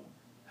know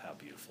how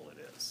beautiful it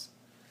is.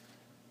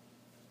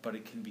 But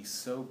it can be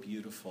so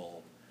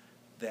beautiful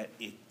that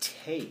it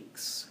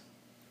takes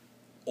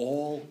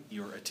all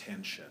your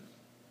attention,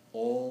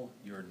 all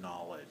your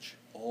knowledge,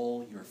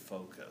 all your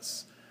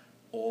focus,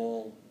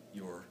 all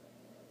your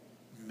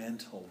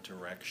mental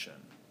direction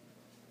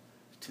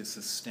to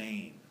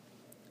sustain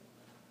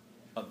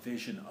a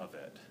vision of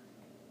it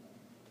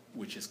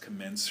which is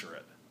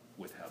commensurate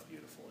with how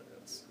beautiful it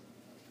is.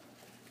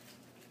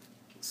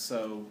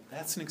 So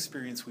that's an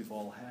experience we've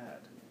all had.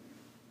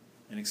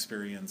 An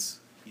experience,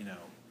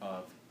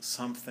 of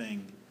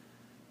something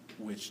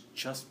which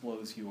just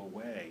blows you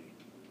away.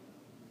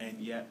 And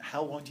yet,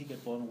 how long do you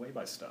get blown away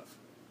by stuff?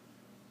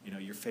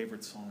 Your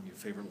favorite song, your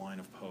favorite line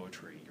of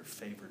poetry, your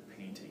favorite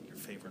painting, your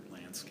favorite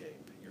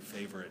landscape, your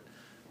favorite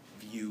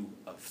view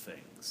of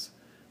things,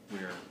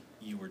 where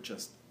you were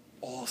just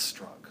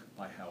awestruck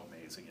by how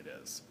amazing it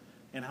is.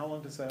 And how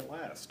long does that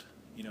last?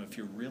 If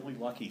you're really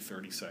lucky,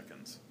 30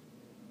 seconds.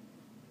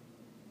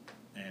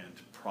 And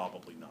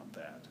probably not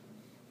that.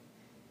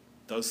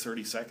 Those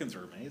 30 seconds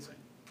are amazing.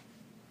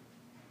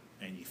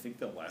 And you think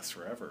they'll last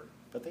forever,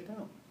 but they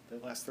don't. They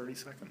last 30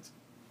 seconds.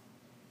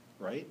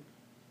 Right?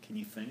 Can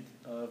you think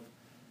of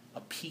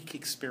a peak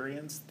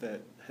experience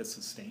that has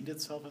sustained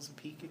itself as a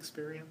peak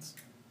experience?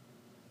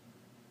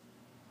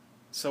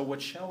 So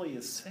what Shelley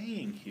is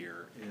saying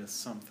here is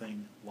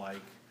something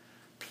like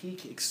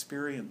peak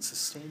experience,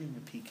 sustaining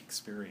a peak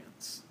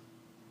experience.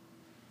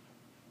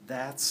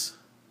 That's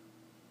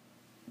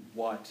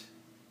what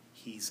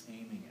he's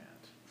aiming at.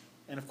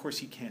 And of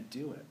course you can't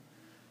do it,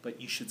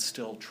 but you should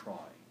still try.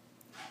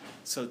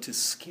 So to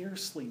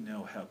scarcely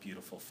know how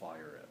beautiful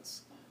fire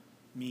is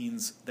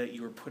means that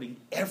you are putting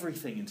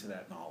everything into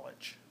that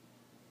knowledge.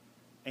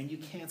 And you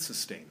can't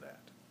sustain that.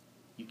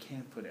 You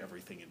can't put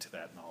everything into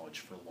that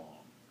knowledge for long.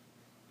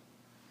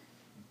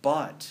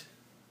 But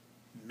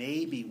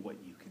maybe what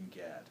you can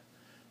get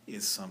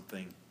is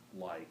something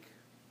like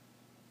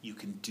you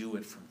can do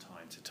it from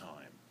time to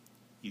time.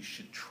 You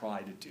should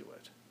try to do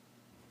it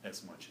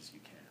as much as you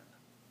can.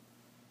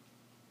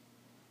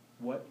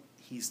 What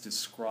he's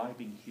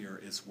describing here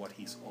is what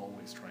he's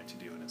always trying to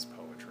do in his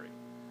poetry,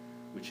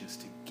 which is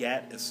to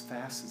get as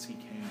fast as he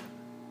can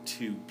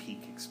to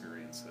peak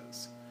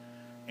experiences,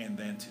 and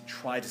then to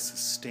try to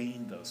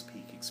sustain those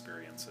peak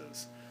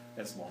experiences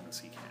as long as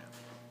he can.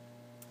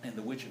 And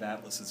The Witch of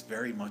Atlas is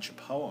very much a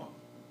poem.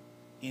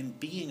 In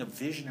being a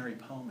visionary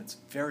poem, it's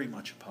very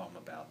much a poem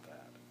about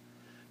that.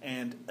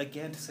 And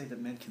again, to say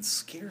that men can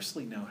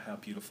scarcely know how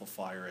beautiful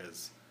fire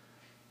is,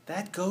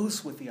 that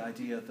goes with the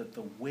idea that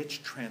the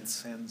witch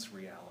transcends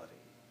reality.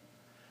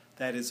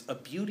 That is, a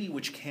beauty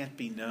which can't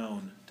be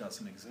known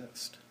doesn't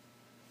exist.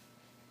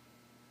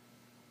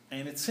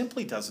 And it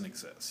simply doesn't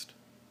exist.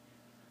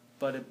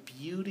 But a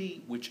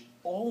beauty which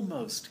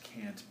almost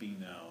can't be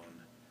known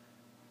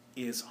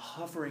is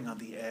hovering on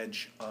the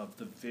edge of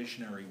the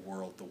visionary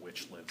world the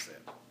witch lives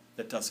in,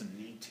 that doesn't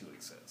need to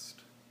exist.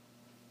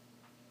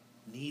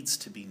 Needs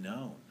to be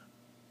known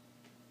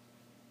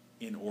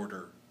in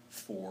order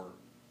for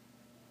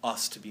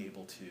us to be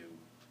able to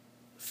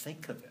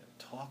think of it,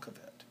 talk of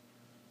it,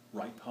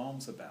 write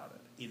poems about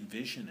it,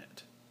 envision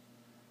it.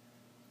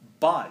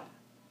 But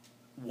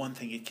one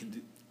thing it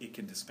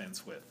can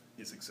dispense with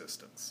is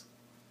existence,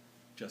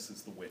 just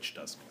as the witch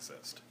doesn't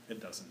exist.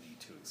 It doesn't need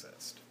to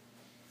exist.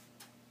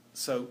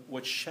 So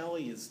what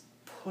Shelley is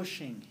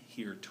pushing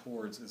here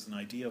towards is an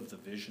idea of the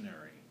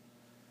visionary,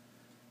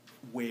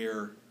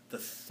 where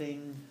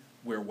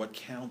what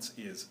counts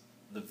is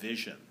the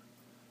vision,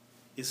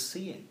 is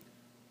seeing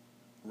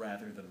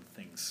rather than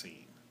the thing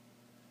seen.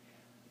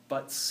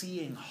 But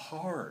seeing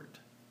hard.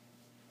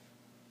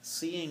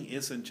 Seeing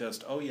isn't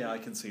just, oh yeah, I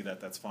can see that,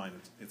 that's fine,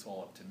 it's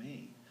all up to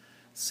me.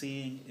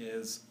 Seeing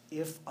is,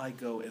 if I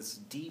go as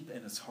deep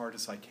and as hard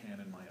as I can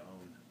in my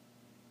own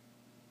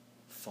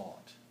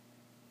thought,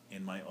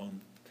 in my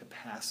own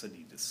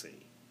capacity to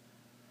see,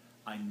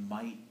 I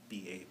might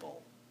be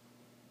able,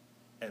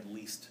 at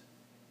least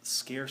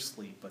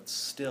scarcely, but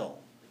still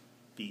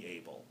be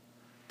able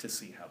to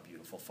see how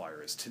beautiful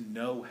fire is, to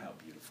know how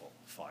beautiful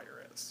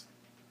fire is.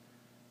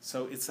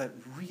 So it's that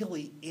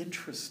really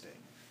interesting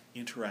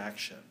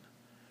interaction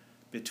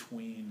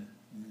between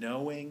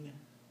knowing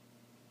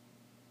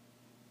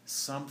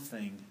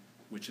something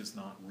which is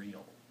not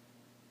real,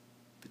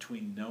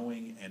 between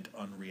knowing and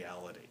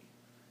unreality.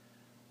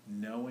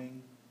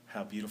 Knowing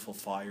how beautiful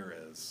fire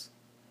is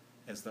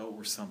as though it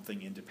were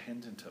something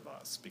independent of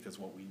us, because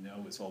what we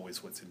know is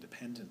always what's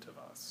independent of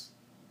us.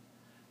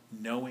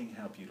 Knowing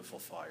how beautiful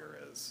fire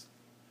is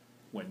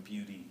when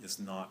beauty is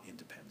not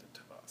independent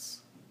of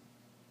us.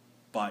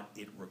 But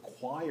it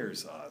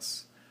requires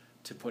us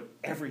to put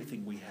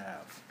everything we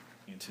have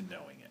into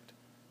knowing it.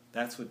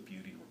 That's what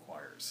beauty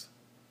requires.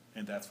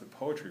 And that's what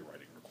poetry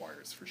writing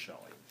requires for Shelley.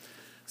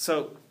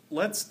 So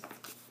let's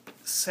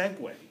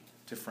segue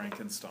to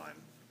Frankenstein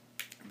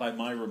by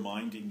my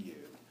reminding you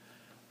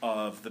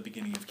of the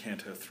beginning of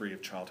Canto 3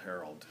 of Childe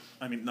Harold.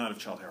 I mean, not of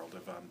Childe Harold,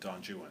 of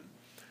Don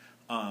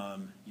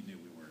Juan. You knew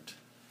we weren't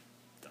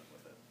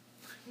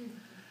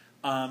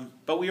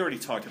But we already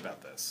talked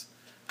about this.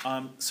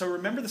 So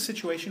remember the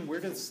situation. Where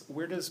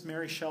does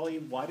Mary Shelley?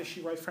 Why does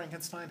she write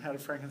Frankenstein? How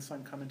did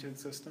Frankenstein come into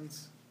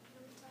existence?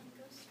 They were telling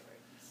ghost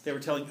stories. They were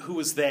telling. Who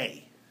was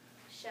they?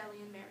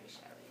 Shelley and Mary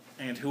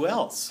Shelley. And who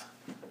else?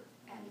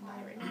 And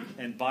Byron.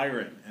 And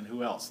Byron. And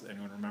who else?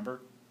 Anyone remember?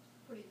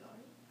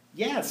 Polidori.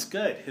 Yes,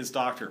 good. His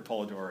doctor,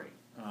 Polidori,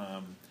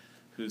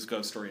 whose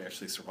ghost story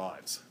actually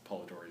survives.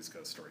 Polidori's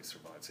ghost story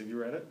survives. Have you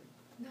read it?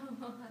 No,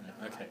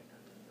 I don't Okay.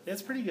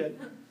 It's pretty good.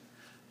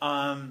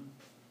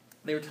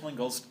 They were telling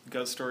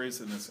ghost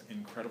stories in this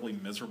incredibly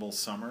miserable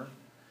summer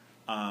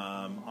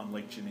on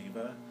Lake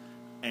Geneva.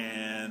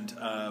 And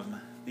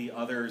the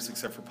others,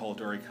 except for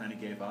Polidori, kind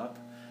of gave up.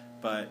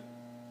 But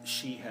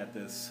she had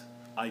this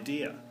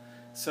idea.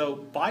 So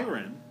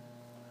Byron,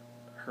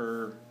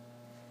 her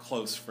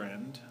close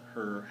friend,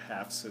 her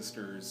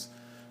half-sister's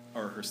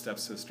or her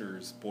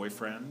stepsister's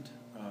boyfriend,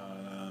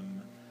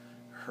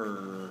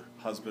 her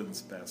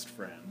husband's best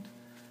friend,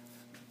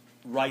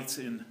 writes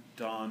in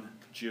Don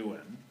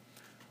Juan,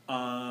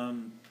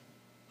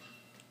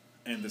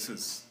 and this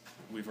is,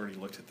 we've already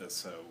looked at this,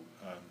 so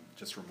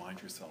just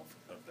remind yourself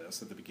of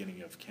this at the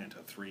beginning of Canto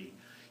 3.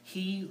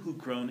 He who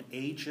grown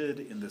aged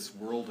in this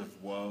world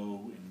of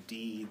woe, in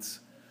deeds,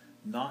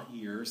 not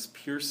years,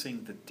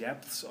 piercing the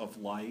depths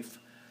of life,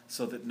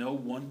 so that no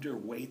wonder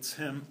waits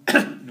him,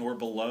 nor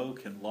below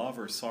can love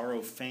or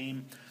sorrow,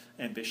 fame,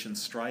 ambition,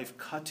 strife,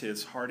 cut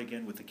his heart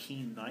again with the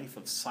keen knife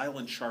of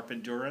silent sharp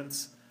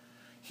endurance.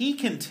 He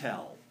can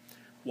tell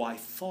why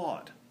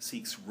thought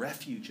seeks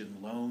refuge in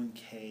lone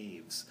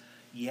caves,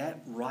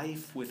 yet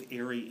rife with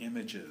airy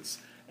images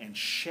and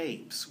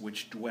shapes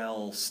which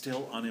dwell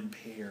still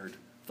unimpaired,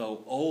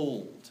 though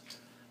old,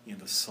 in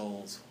the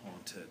soul's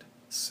haunted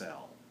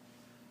cell.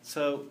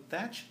 So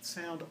that should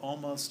sound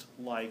almost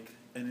like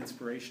an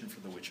inspiration for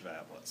the Witch of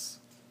Atlas.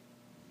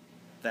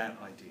 That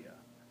idea,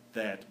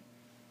 that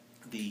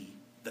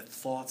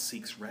thought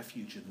seeks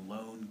refuge in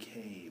lone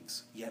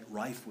caves, yet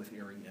rife with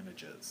airy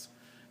images,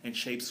 and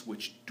shapes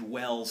which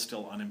dwell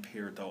still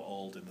unimpaired, though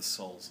old, in the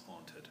soul's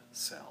haunted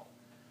cell.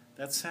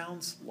 That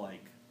sounds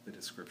like the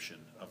description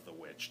of the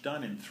witch,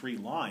 done in 3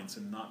 lines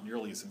and not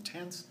nearly as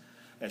intense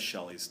as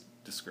Shelley's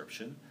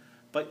description,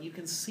 but you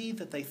can see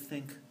that they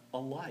think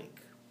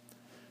alike.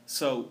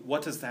 So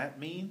what does that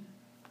mean?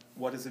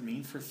 What does it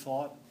mean for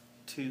thought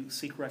to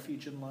seek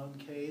refuge in lone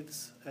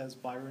caves, as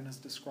Byron is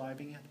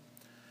describing it?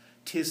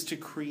 'Tis to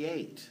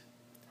create,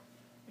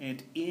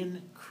 and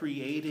in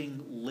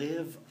creating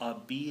live a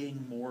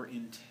being more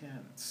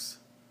intense,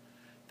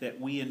 that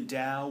we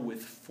endow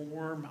with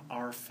form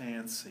our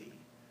fancy,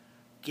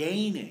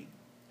 gaining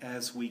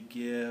as we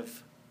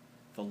give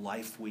the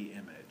life we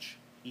image,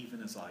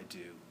 even as I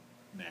do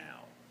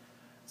now.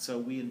 So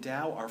we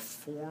endow our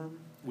form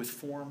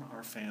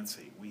our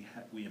fancy.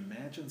 We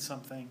imagine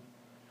something,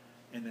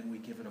 and then we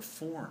give it a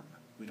form.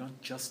 We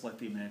don't just let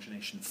the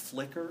imagination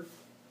flicker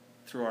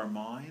through our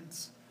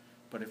minds,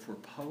 but if we're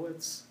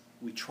poets,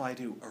 we try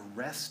to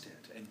arrest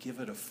it and give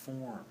it a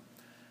form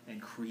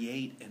and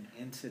create an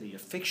entity, a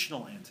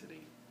fictional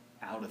entity,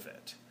 out of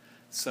it.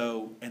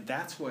 So, and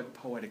that's what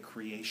poetic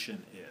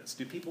creation is.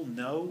 Do people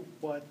know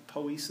what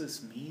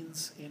poesis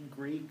means in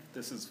Greek?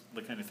 This is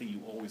the kind of thing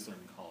you always learn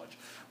in college.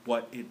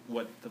 What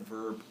the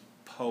verb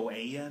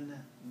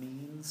poein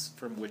means,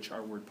 from which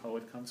our word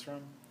poet comes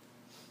from?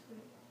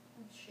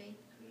 Shape,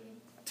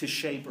 create. To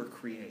shape or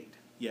create,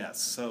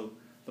 yes. So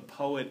the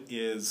poet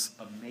is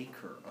a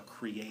maker, a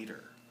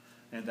creator.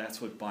 And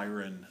that's what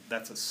Byron,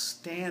 that's a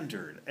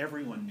standard.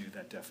 Everyone knew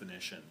that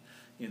definition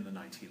in the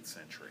 19th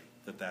century,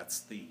 that's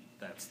the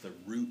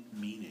root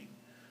meaning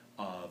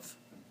of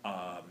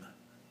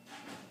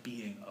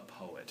being a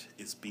poet,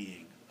 is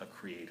being a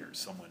creator,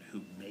 someone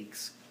who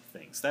makes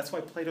things. That's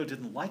why Plato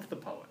didn't like the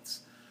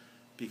poets,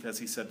 because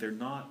he said they're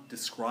not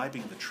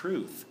describing the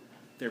truth,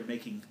 they're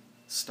making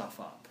stuff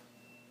up.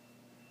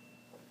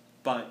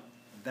 But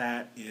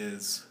that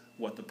is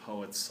what the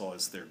poets saw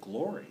as their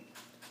glory,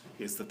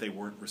 is that they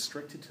weren't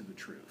restricted to the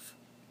truth,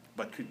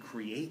 but could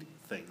create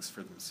things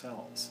for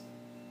themselves.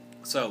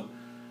 So,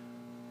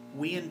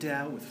 we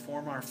endow with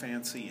form our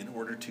fancy in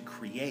order to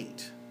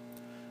create,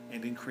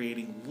 and in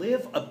creating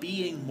live a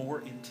being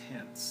more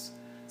intense.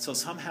 So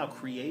somehow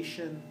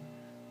creation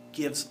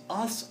gives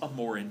us a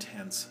more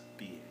intense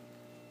being.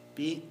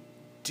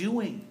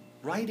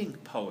 Writing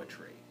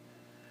poetry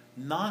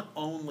not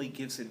only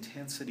gives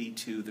intensity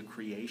to the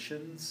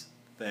creations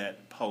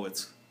that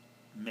poets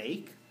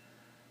make,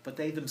 but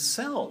they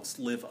themselves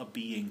live a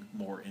being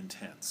more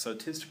intense. So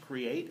 'tis to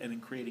create, and in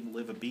creating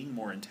live a being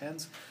more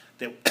intense,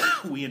 that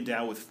we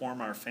endow with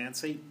form our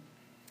fancy,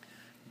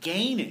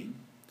 gaining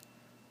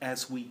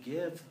as we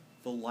give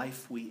the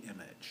life we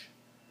image.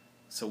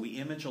 So we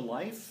image a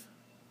life,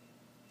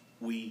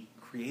 we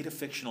create a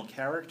fictional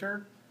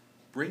character,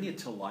 bring it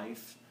to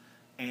life,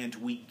 and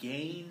we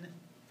gain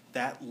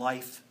that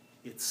life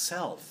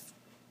itself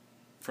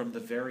from the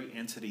very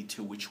entity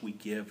to which we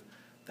give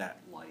that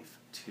life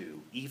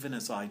to, even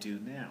as I do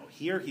now.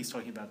 Here he's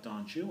talking about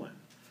Don Juan,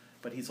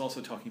 but he's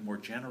also talking more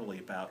generally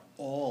about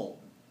all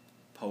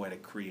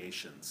poetic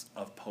creations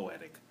of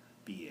poetic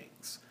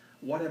beings.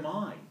 What am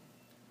I?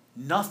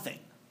 Nothing.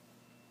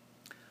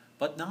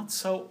 But not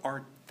so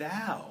art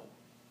thou,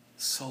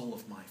 soul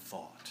of my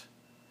thought.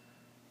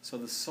 So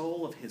the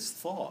soul of his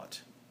thought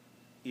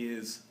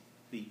is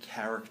the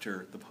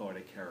character, the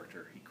poetic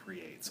character he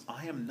creates.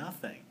 I am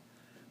nothing,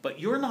 but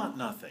you're not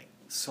nothing,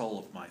 soul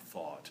of my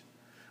thought,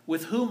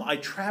 with whom I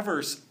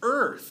traverse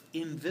earth,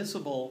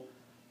 invisible,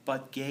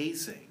 but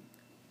gazing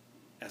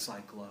as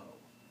I glow.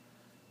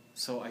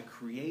 So I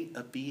create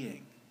a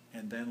being,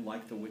 and then,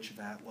 like the Witch of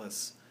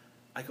Atlas,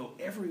 I go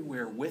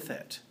everywhere with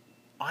it.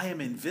 I am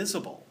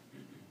invisible,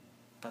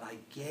 but I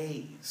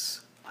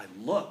gaze, I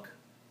look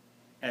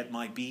at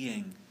my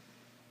being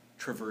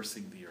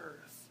traversing the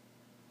earth,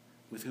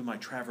 with whom I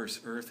traverse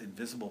earth,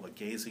 invisible but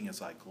gazing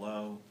as I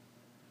glow,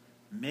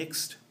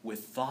 mixed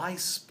with thy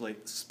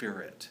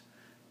spirit,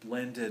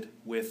 blended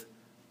with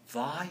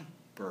thy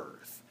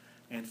birth,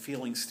 and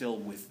feeling still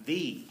with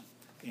thee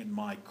in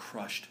my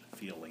crushed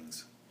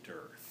feelings'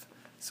 dearth.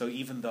 So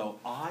even though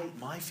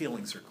my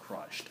feelings are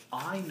crushed,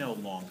 I no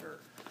longer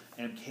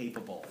am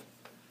capable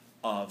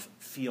of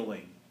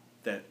feeling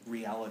that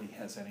reality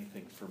has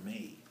anything for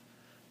me.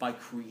 By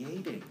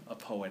creating a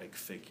poetic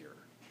figure,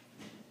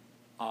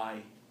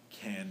 I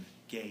can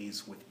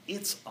gaze with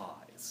its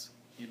eyes,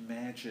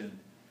 imagine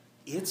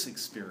its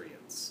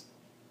experience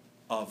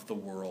of the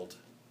world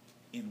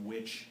in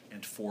which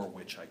and for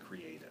which I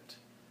create it.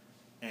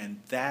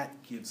 And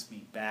that gives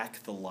me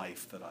back the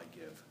life that I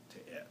give to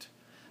it.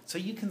 So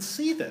you can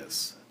see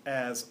this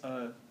as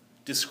a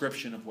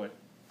description of what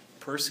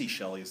Percy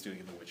Shelley is doing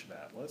in The Witch of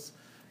Atlas.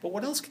 But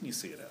what else can you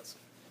see it as?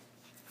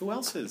 Who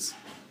else is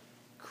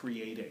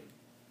creating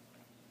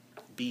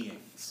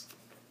beings?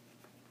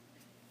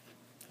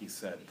 He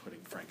said,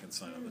 putting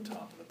Frankenstein on the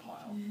top of the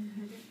pile.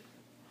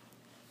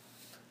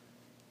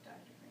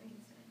 Dr.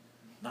 Frankenstein.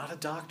 Not a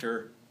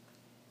doctor.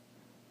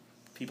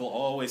 People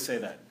always say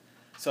that.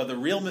 So the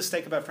real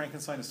mistake about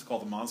Frankenstein is to call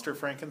the monster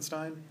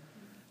Frankenstein.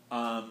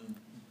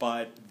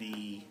 But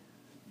the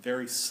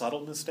very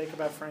subtle mistake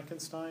about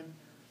Frankenstein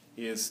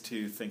is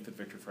to think that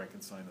Victor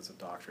Frankenstein is a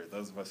doctor.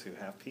 Those of us who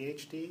have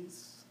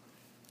PhDs,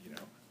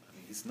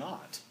 he's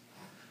not.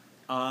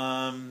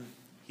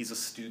 He's a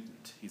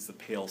student. He's the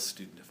pale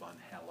student of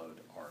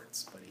unhallowed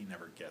arts, but he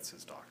never gets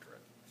his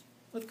doctorate.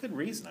 With good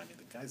reason. I mean,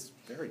 the guy's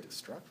very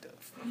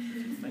destructive, if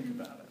you think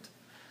about it.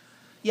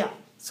 Yeah,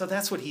 so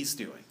that's what he's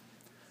doing.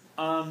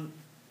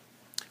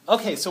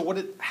 Okay,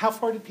 so how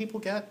far did people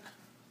get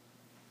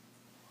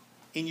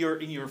in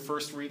your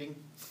first reading?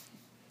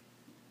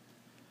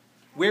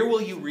 Where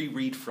will you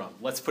reread from?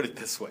 Let's put it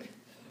this way.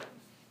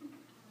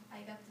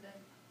 I got to the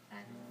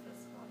end of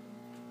this volume.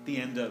 The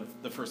end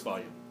of the first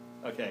volume.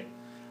 Okay.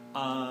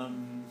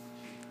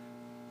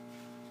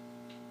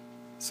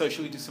 So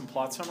should we do some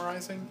plot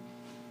summarizing?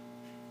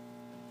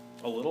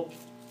 A little?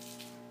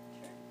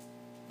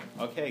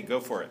 Sure. Okay, go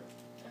for it.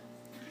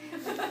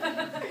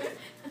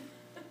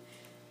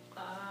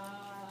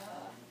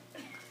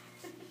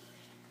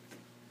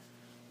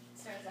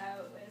 Starts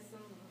out with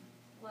some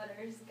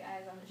letters,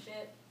 guys on a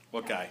ship.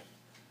 What guy?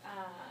 I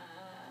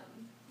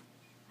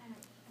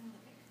don't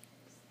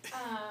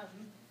know.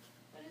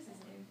 What is his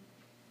name?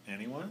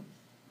 Anyone?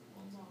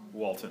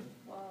 Walton.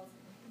 Well,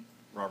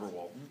 Robert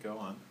Walton, go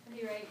on.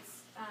 he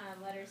writes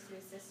letters to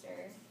his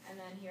sister, and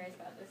then he writes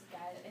about this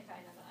guy that they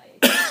find on the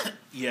ice.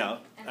 Yeah.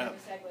 And then we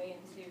segue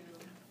into,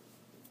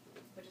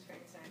 which is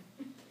Frankenstein.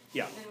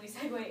 Yeah. Then we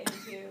segue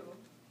into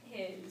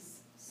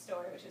his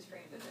story, which is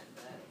framed within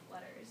the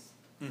letters.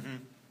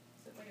 Mm-hmm.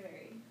 So it's like a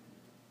very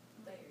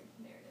layered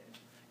narrative.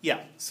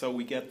 Yeah, so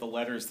we get the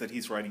letters that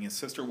he's writing his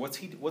sister.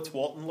 What's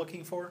Walton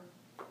looking for?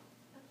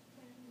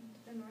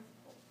 The North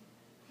Pole.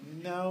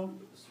 No.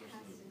 The source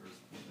of the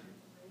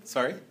first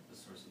Sorry? The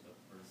source of the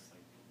first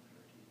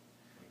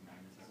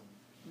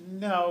magnetism.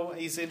 No,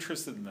 he's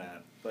interested in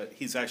that, but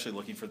he's actually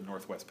looking for the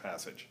Northwest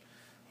Passage.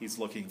 He's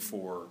looking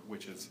for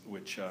which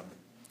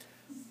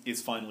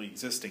is finally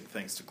existing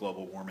thanks to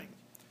global warming.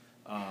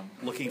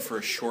 Looking for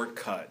a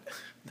shortcut.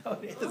 No,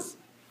 it is.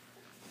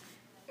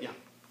 Yeah.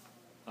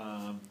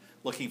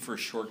 Looking for a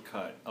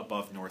shortcut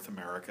above North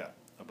America,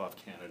 above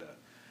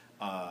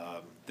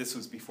Canada. This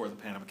was before the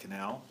Panama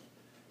Canal.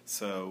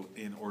 So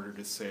in order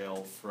to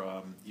sail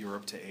from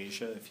Europe to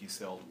Asia, if you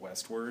sailed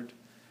westward,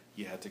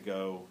 you had to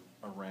go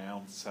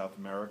around South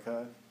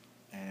America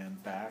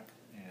and back,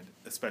 and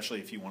especially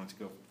if you wanted to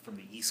go from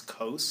the east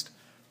coast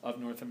of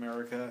North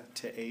America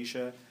to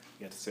Asia,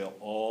 you had to sail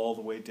all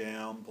the way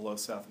down below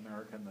South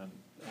America and then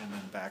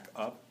back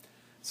up.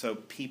 So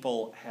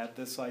people had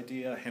this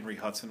idea, Henry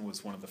Hudson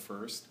was one of the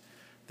first,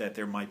 that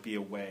there might be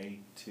a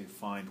way to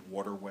find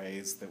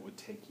waterways that would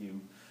take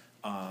you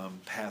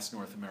past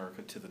North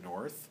America to the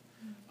north.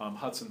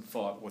 Hudson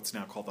thought what's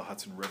now called the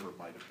Hudson River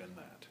might have been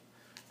that.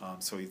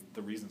 So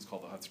the reason it's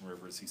called the Hudson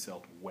River is he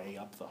sailed way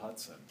up the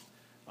Hudson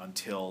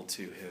until,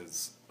 to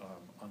his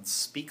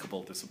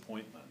unspeakable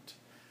disappointment,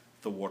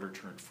 the water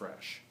turned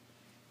fresh.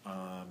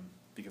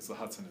 Because the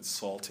Hudson is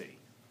salty.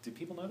 Do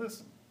people know this?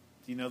 Do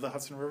you know the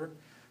Hudson River?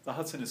 The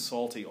Hudson is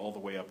salty all the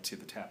way up to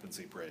the Tappan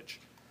Zee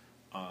Bridge.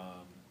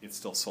 it's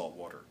still salt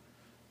water.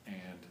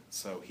 And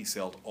so he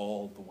sailed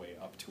all the way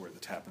up to where the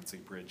Tappan Zee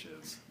Bridge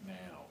is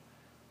now.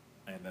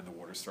 And then the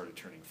water started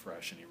turning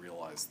fresh, and he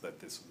realized that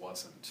this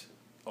wasn't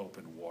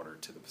open water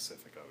to the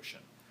Pacific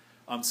Ocean.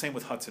 Same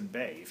with Hudson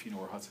Bay. If you know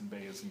where Hudson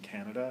Bay is in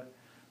Canada,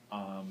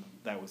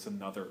 that was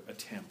another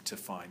attempt to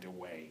find a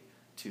way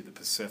to the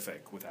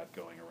Pacific without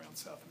going around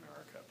South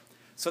America.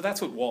 So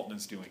that's what Walton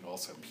is doing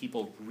also.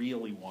 People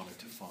really wanted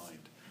to find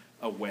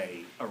a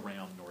way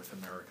around North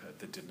America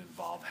that didn't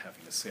involve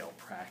having to sail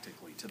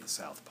practically to the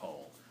South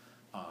Pole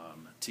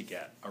to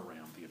get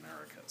around the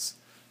Americas.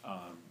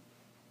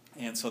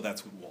 And so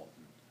that's what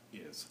Walton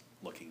is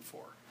looking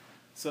for.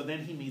 So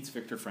then he meets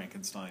Victor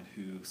Frankenstein,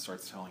 who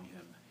starts telling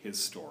him his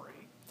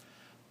story.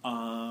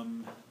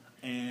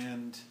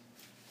 And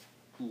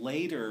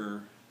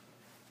later,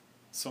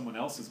 someone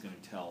else is going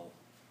to tell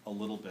a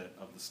little bit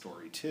of the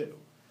story too.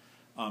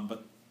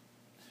 But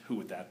who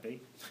would that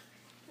be?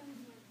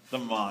 The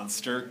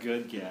monster,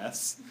 good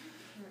guess.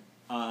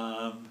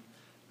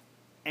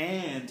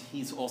 And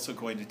he's also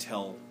going to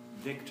tell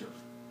Victor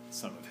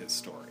some of his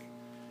story.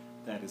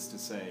 That is to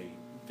say,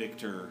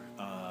 Victor,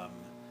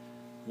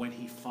 when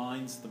he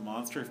finds the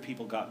monster, have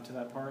people gotten to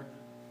that part?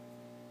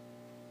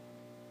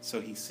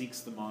 So he seeks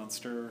the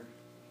monster.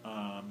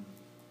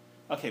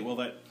 Okay, well,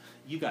 that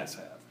you guys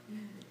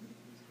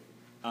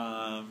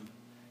have.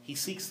 He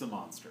seeks the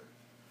monster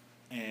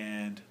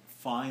and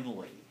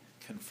finally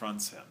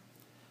confronts him.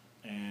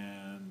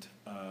 And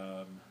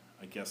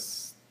I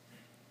guess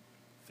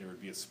there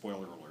would be a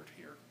spoiler alert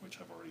here, which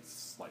I've already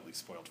slightly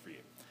spoiled for you.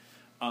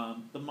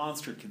 The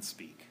monster can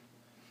speak.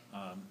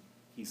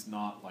 He's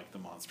not like the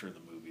monster in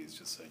the movies,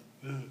 just saying.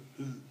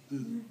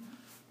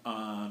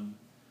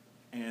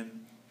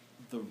 And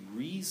the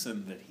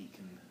reason that he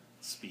can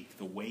speak,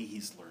 the way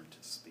he's learned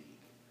to speak,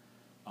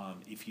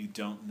 if you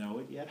don't know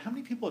it yet, how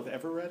many people have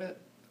ever read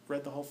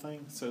the whole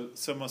thing? So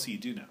most of you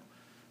do know,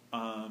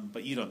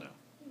 but you don't know.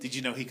 Did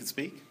you know he could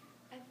speak?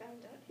 I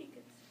found out he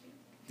could speak.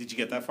 Did you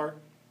get that far?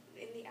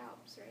 In the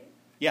Alps, right?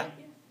 Yeah.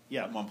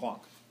 Yeah, Mont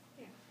Blanc.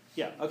 Yeah.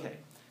 Yeah, okay.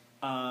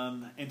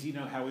 And do you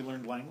know how he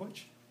learned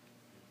language?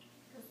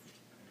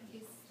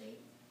 He stayed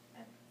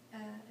at the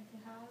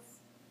house.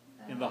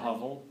 In the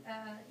hovel?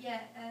 And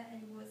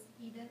it was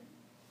Eden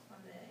from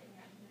the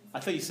inhabitants. I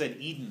thought you said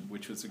Eden,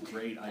 which was a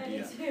great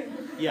idea. I did too.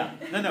 Yeah,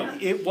 no,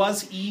 it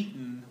was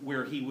Eden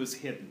where he was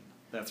hidden.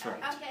 That's right.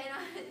 Okay, no,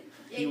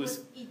 He it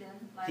was-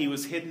 Eden. He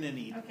was hidden in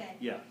Eden. Okay.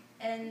 Yeah,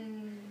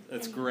 And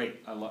that's and-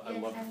 great. I love yes,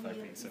 the and fact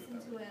he that you said it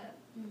listened that way. to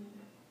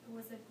it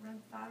was a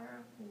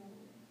grandfather who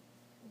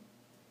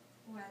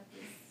had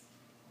this,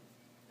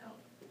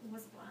 who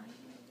was blind.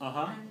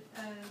 Uh-huh.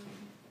 And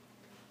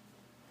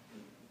he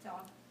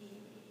thought he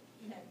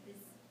had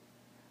this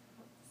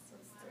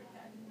sort of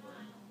storytelling going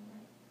on,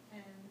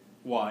 right?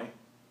 Why?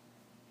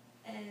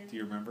 And Do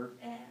you remember?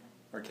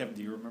 Or Kevin,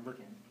 do you remember?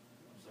 Okay.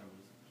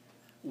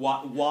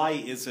 Why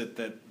is it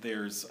that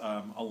there's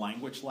a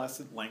language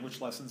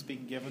lessons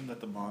being given that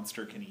the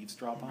monster can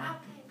eavesdrop on? Okay,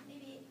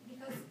 maybe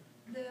because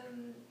the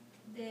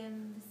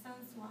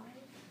son's wife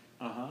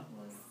Uh-huh.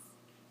 was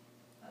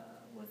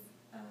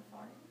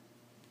foreign.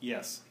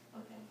 Yes,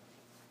 Okay.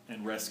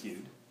 and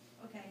rescued.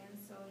 Okay, and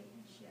so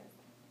she has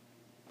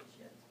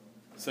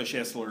to. So she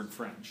has to learn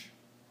French.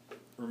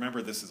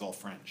 Remember, this is all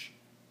French.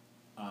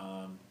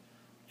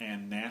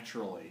 And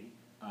naturally,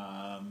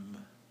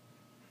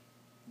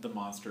 the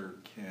monster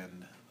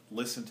can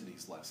listen to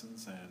these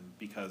lessons, and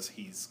because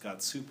he's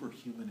got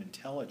superhuman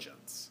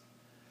intelligence,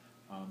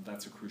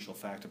 that's a crucial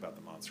fact about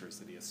the monster, is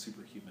that he has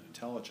superhuman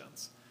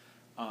intelligence.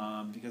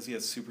 Because he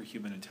has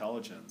superhuman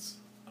intelligence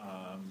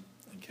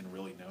and can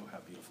really know how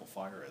beautiful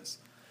fire is,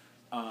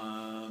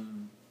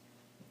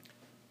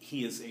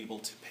 he is able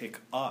to pick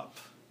up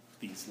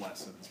these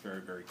lessons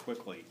very, very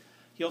quickly.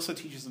 He also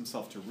teaches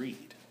himself to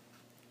read.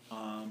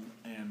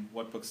 And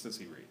what books does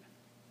he read?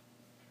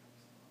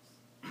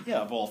 Yeah,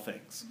 of all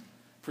things.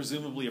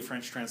 Presumably a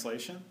French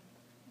translation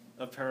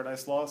of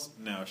Paradise Lost?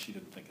 No, she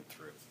didn't think it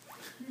through.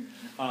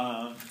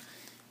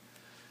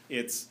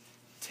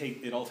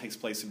 It all takes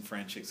place in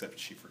French, except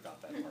she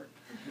forgot that part.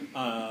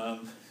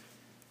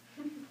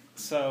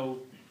 So,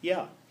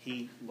 yeah,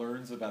 he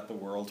learns about the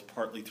world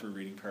partly through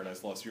reading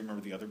Paradise Lost. Do you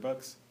remember the other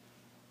books?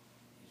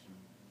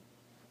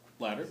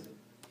 Louder?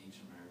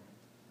 Ancient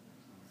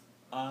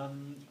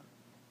America.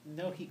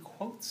 No, he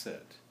quotes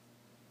it.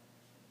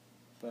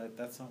 But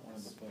that's not one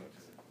of the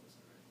books.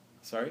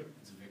 Sorry?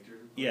 It's Victor.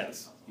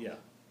 Yes, yeah.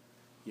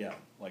 Yeah,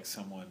 like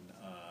someone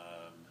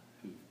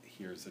who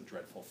hears a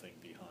dreadful thing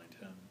behind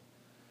him.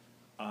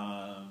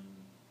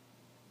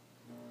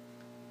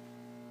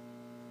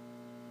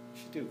 You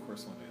should do a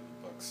course one in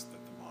the books that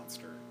the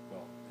monster,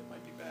 well, it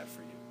might be bad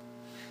for you.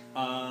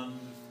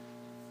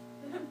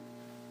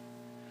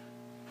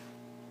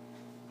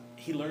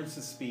 He learns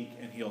to speak,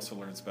 and he also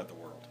learns about the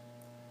world.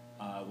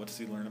 What does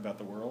he learn about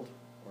the world?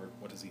 Or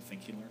what does he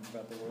think he learns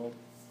about the world?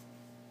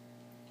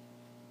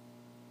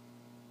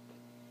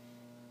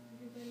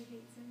 Everybody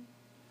hates him.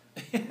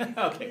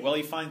 Okay, well,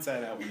 he finds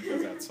that out when he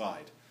goes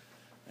outside.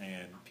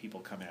 And people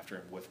come after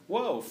him with,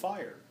 whoa,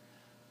 fire.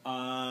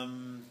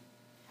 But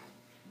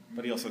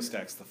he also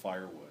stacks the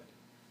firewood.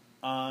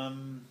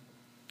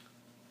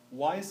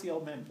 Why is the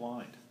old man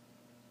blind?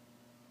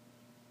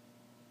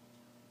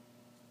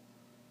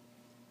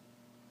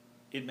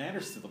 It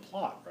matters to the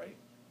plot, right?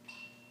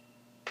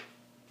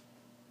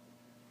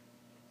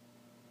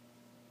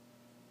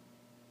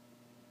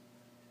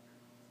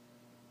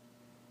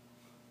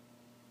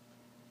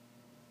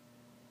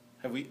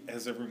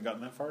 Has everyone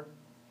gotten that far?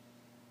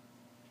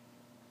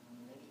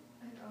 Maybe,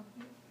 I don't know,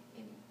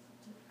 maybe,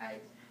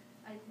 I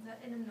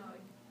don't know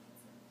if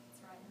it's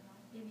right or not.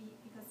 Maybe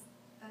because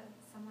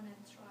someone had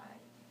tried.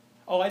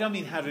 Oh, I don't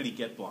mean how did he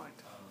get blind.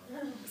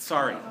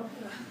 Sorry.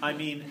 I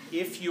mean,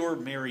 if you're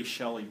Mary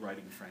Shelley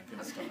writing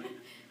Frankenstein,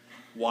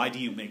 why do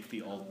you make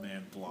the old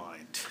man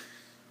blind?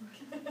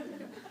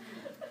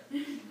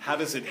 How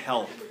does it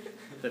help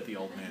that the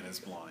old man is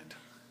blind?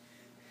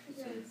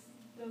 Because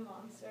the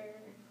monster,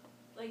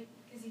 like,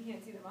 because he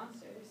can't see the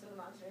monster, so the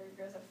monster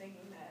grows up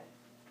thinking that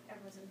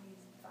everyone's going to be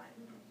fine.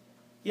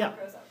 Yeah. Not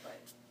grows up, but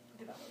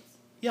develops.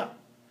 Yeah.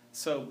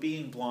 So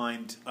being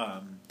blind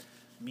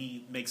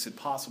makes it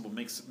possible,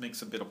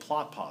 makes a bit of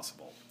plot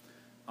possible,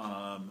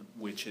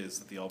 which is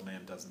that the old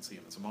man doesn't see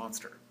him as a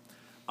monster.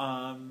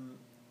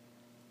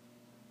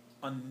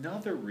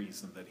 Another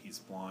reason that he's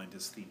blind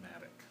is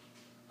thematic,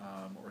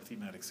 or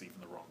thematic's even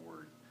the wrong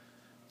word.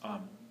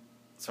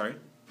 Sorry?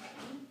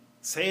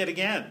 Say it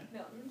again.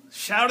 Milton.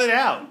 Shout it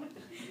out.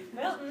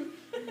 Milton.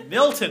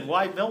 Milton.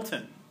 Why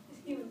Milton?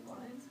 He was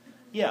blind.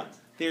 Yeah.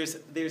 There's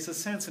a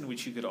sense in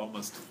which you could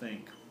almost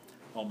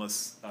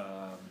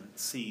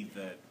see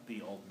that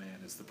the old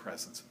man is the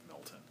presence of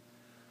Milton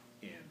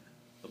in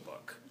the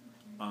book.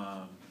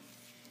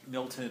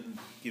 Milton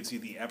gives you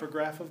the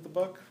epigraph of the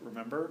book,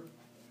 remember?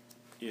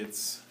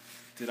 It's,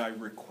 did I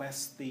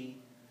request thee,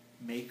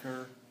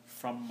 maker,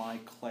 from my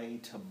clay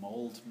to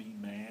mold me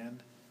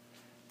man?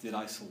 Did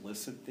I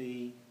solicit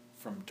thee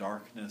from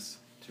darkness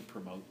to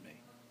promote me?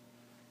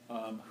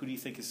 Who do you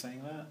think is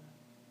saying that?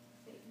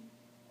 Satan.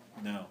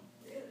 No.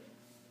 Really?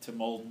 To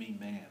mold me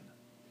man.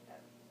 Yeah.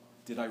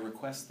 Did I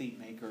request thee,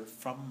 maker,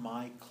 from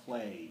my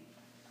clay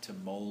to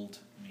mold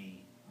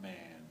me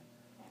man?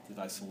 Did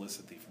I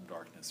solicit thee from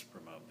darkness to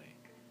promote me?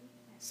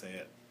 Say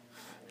it.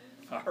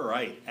 All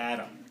right,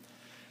 Adam,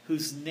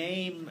 whose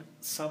name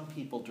some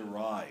people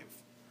derive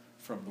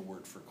from the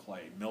word for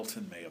clay.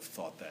 Milton may have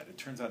thought that. It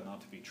turns out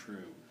not to be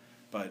true.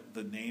 But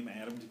the name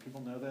Adam, do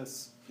people know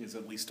this, is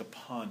at least a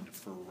pun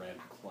for red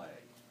clay.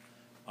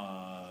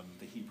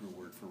 The Hebrew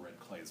word for red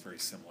clay is very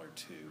similar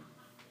to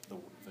the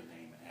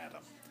name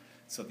Adam.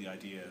 So the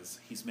idea is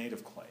he's made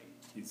of clay.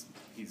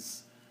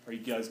 He's. Are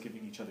you guys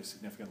giving each other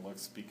significant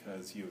looks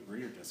because you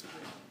agree or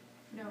disagree?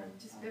 No,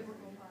 just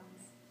biblical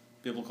puns.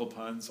 Biblical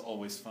puns,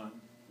 always fun?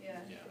 Yeah.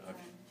 Yeah,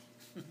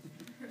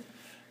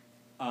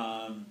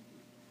 okay.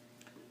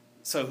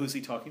 So who's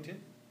he talking to?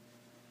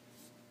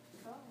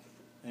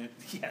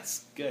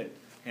 Yes, good.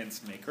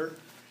 Hence maker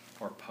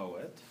or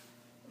poet.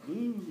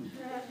 Ooh.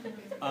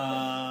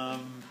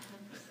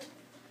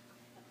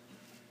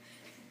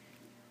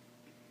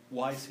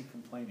 Why is he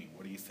complaining?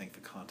 What do you think the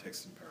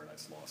context in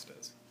Paradise Lost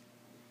is?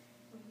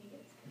 When he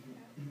gets kicked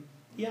out.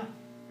 Yeah,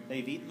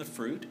 they've eaten the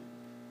fruit.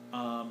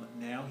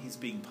 Now he's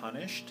being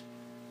punished,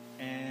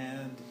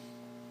 and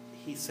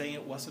he's saying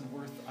it wasn't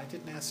worth. I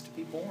didn't ask to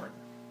be born.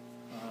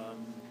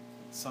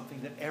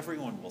 Something that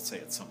everyone will say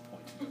at some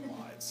point in their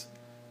lives,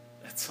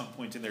 at some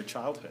point in their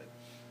childhood.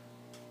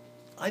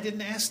 I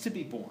didn't ask to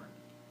be born.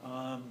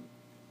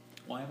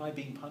 Why am I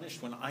being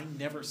punished when I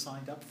never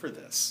signed up for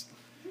this?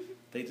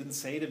 They didn't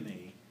say to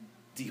me,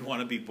 do you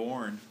want to be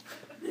born?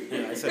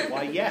 And I said,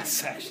 why,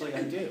 yes, actually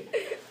I do.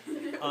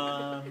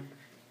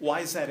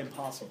 Why is that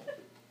impossible?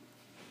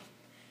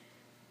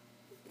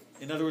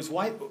 In other words,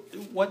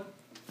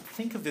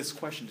 think of this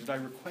question, did I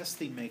request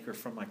thee, maker,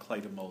 from my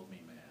clay to mold me,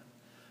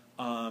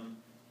 man?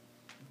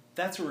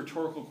 That's a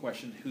rhetorical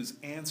question whose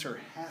answer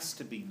has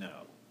to be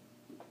no.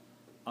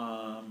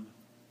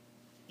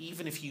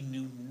 Even if you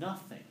knew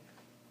nothing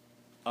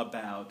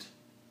about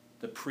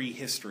the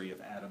prehistory of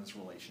Adam's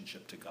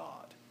relationship to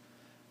God,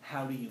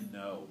 how do you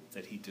know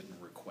that he didn't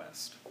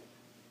request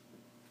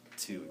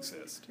to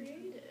exist?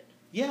 Created.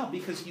 Yeah,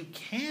 because you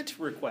can't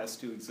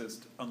request to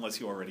exist unless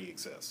you already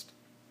exist.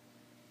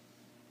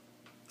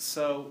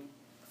 So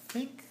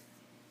think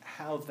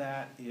how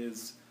that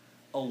is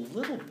a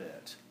little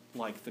bit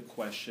like the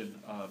question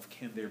of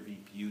can there be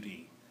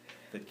beauty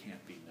that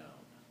can't be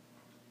known?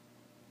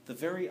 The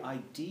very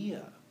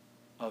idea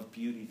of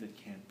beauty that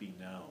can't be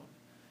known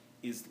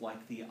is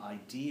like the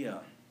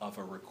idea of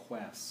a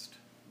request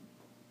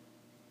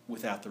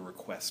without the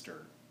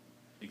requester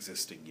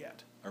existing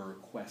yet. A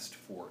request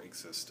for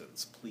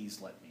existence.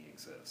 Please let me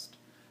exist.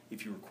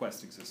 If you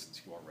request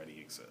existence, you already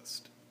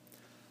exist.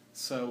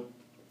 So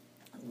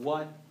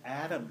what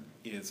Adam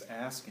is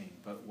asking,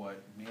 but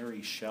what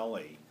Mary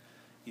Shelley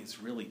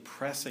is really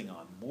pressing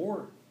on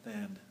more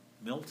than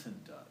Milton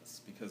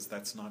does, because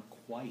that's not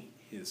quite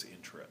his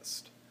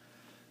interest,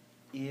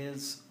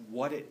 is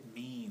what it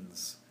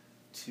means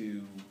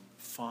to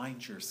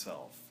find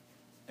yourself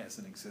as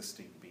an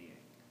existing being.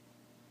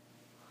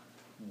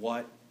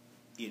 what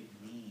it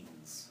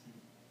means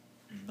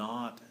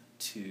not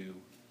to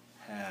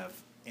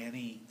have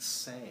any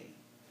say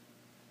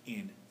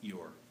in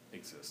your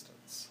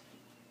existence,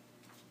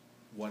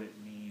 what it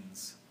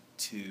means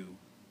to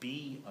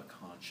be a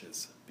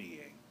conscious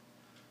being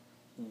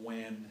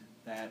when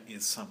that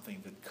is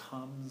something that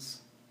comes,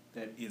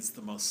 that is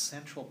the most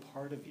central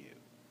part of you,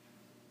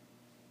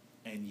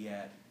 and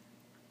yet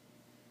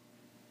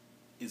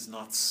is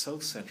not so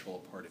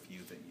central a part of you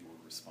that you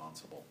were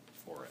responsible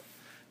for it.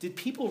 Did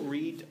people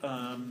read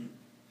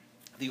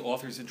the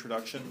author's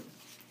introduction?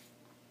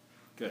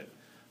 Good.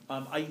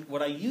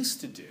 What I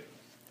used to do,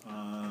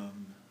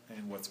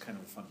 and what's kind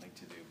of a fun thing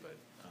to do, but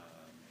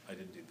I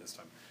didn't do it this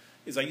time,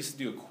 is I used to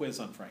do a quiz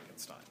on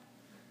Frankenstein.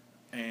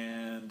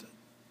 And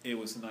it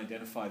was an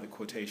identify the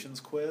quotations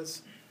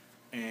quiz.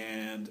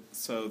 And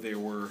so there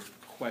were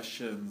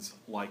questions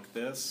like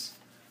this.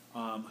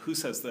 Who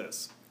says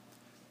this?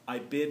 I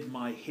bid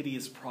my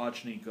hideous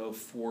progeny go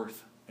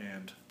forth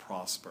and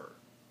prosper.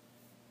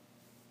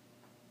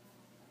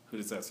 Who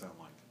does that sound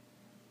like?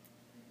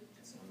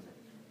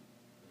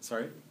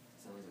 Sorry?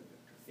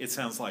 It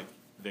sounds like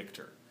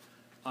Victor.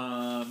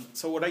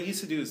 So what I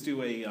used to do is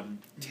do a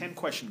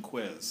 10-question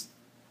quiz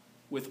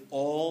with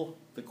all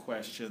the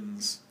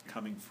questions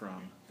coming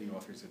from the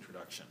author's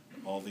introduction,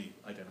 all the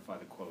identify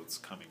the quotes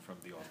coming from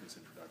the author's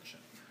introduction.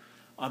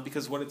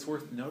 Because what it's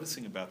worth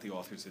noticing about the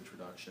author's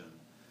introduction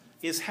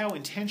is how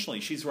intentionally,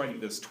 she's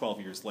writing this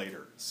 12 years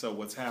later, so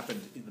what's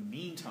happened in the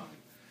meantime,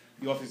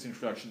 the author's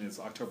introduction is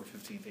October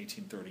 15th,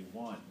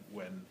 1831,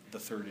 when the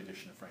third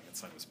edition of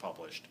Frankenstein was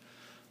published.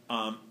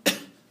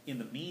 In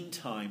the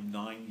meantime,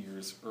 9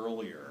 years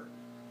earlier,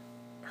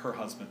 her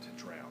husband had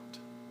drowned.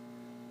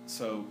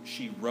 So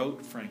she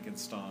wrote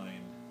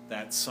Frankenstein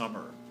that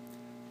summer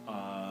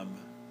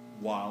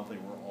while they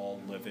were all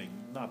living,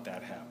 not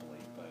that happily,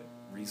 but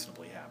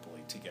reasonably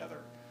happily together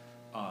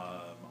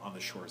on the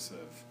shores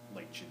of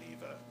Lake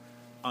Geneva.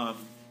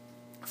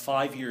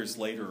 5 years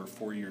later, or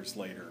 4 years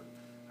later,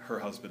 her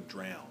husband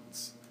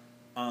drowns.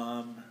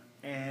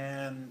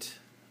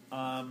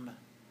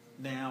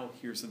 Now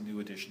here's a new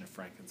edition of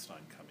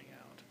Frankenstein coming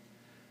out.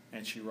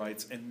 And she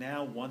writes, and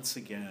now once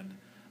again,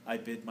 I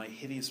bid my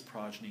hideous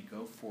progeny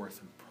go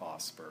forth and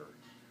prosper.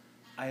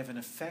 I have an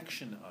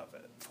affection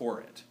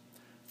for it,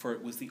 for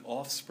it was the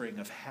offspring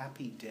of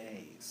happy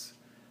days,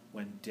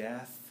 when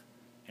death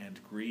and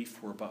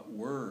grief were but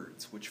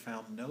words which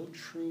found no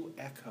true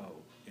echo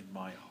in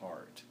my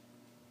heart.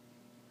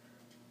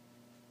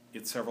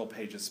 Its several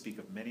pages speak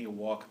of many a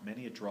walk,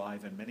 many a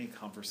drive, and many a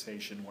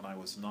conversation when I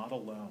was not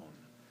alone,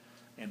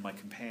 and my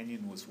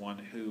companion was one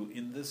who,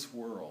 in this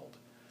world,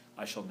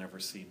 I shall never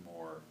see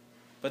more.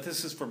 But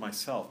this is for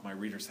myself. My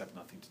readers have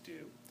nothing to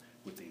do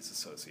with these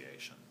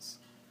associations.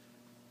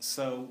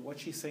 So what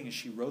she's saying is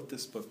she wrote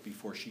this book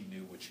before she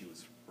knew what she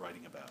was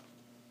writing about.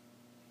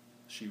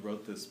 She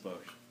wrote this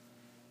book,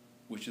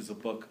 which is a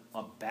book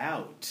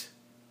about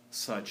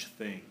such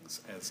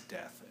things as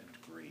death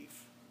and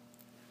grief,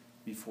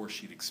 before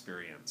she'd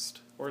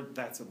experienced, or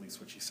that's at least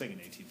what she's saying in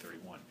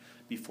 1831,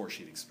 before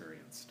she'd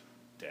experienced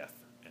death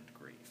and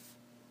grief.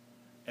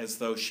 As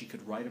though she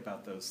could write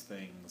about those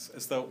things,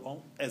 as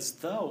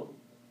though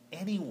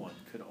anyone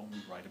could only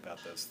write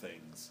about those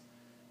things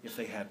if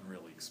they hadn't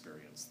really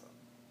experienced them.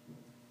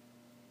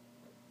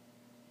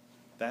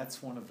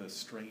 That's one of the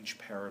strange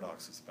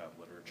paradoxes about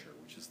literature,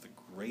 which is the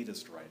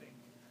greatest writing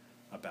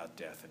about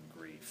death and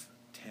grief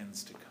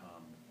tends to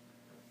come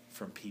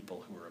from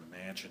people who are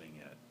imagining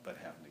it but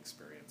haven't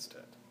experienced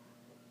it.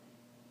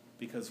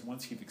 Because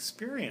once you've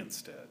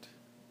experienced it,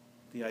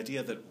 the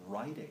idea that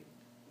writing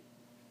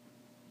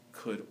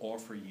could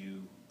offer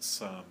you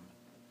some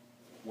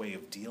way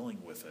of dealing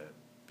with it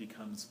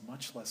becomes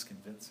much less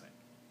convincing.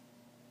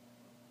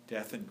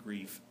 Death and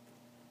grief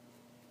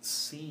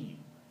seem,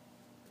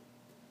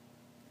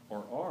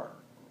 or are,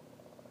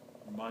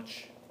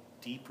 much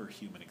deeper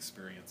human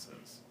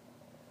experiences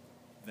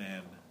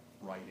than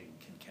writing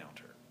can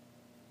counter.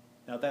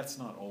 Now, that's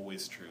not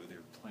always true. There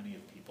are plenty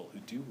of people who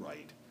do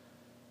write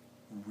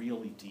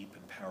really deep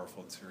and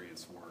powerful and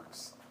serious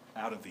works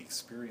out of the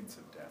experience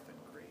of death and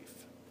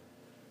grief.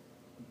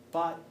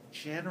 But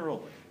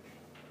generally,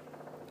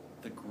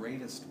 the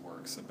greatest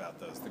works about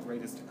those, the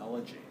greatest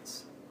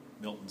elegies,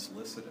 Milton's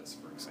Lycidas,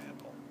 for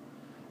example,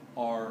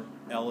 are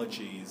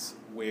elegies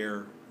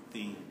where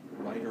the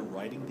writer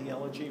writing the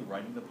elegy,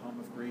 writing the poem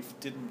of grief,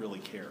 didn't really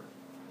care.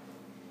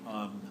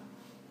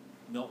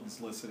 Milton's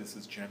Lycidas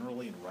is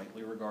generally and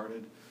rightly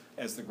regarded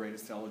as the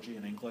greatest elegy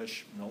in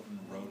English. Milton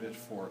wrote it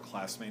for a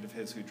classmate of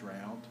his who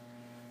drowned.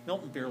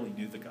 Milton barely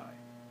knew the guy,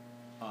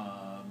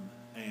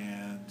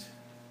 and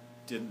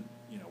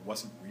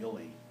wasn't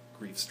really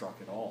grief-struck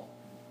at all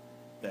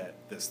that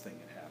this thing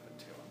had happened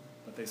to him.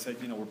 But they said,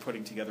 we're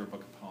putting together a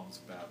book of poems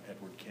about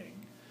Edward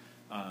King.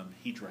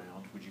 He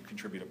drowned. Would you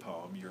contribute a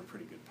poem? You're a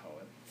pretty good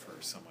poet for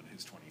someone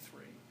who's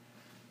 23.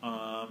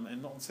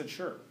 And Milton said,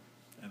 sure.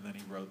 And then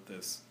he wrote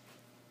this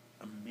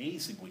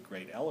amazingly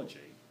great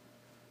elegy.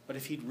 But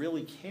if he'd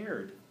really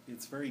cared,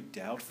 it's very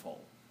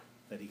doubtful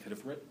that he could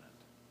have written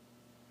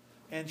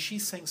it. And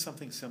she's saying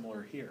something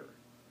similar here,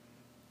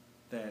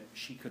 that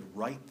she could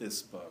write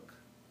this book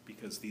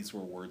because these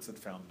were words that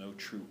found no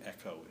true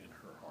echo in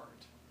her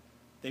heart.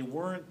 They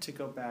weren't, to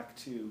go back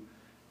to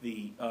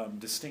the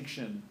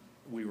distinction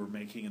we were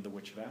making in The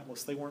Witch of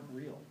Atlas, they weren't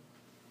real.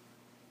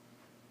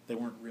 They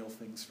weren't real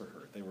things for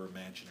her. They were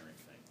imaginary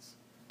things,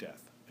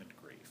 death and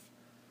grief.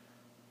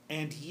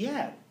 And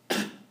yet,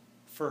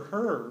 for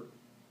her,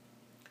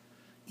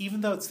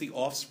 even though it's the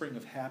offspring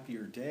of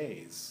happier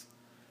days,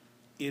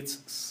 it's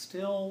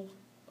still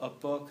a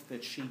book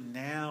that she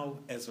now,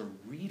 as a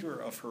reader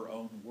of her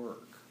own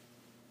work,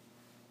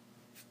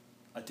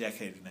 a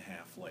decade and a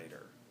half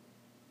later,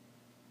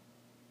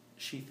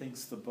 she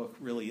thinks the book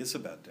really is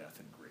about death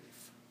and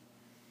grief.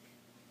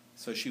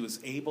 So she was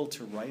able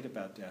to write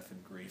about death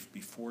and grief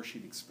before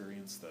she'd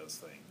experienced those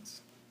things.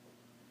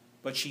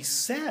 But she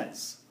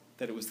says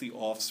that it was the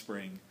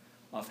offspring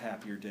of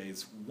happier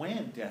days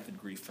when death and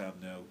grief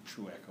found no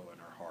true echo in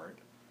her heart,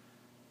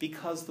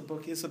 because the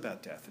book is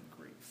about death and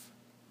grief.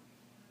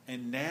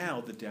 And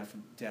now the death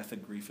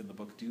and grief in the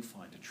book do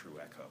find a true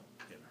echo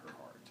in her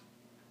heart.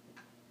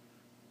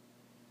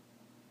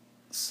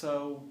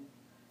 So,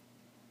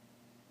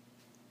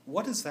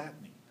 what does that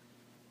mean?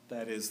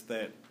 That is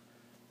that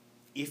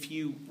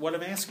what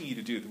I'm asking you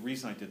to do, the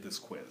reason I did this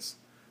quiz,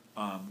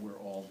 where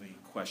all the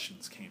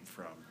questions came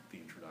from the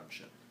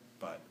introduction,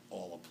 but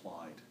all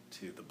applied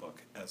to the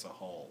book as a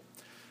whole,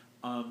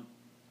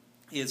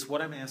 is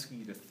what I'm asking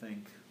you to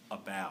think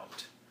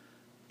about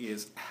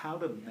is how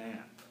to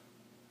map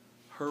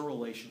her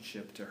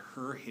relationship to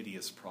her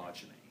hideous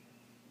progeny.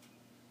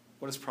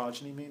 What does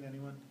progeny mean,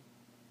 anyone?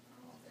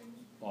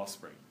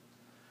 Offspring.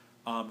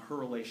 Her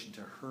relation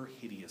to her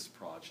hideous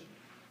progeny.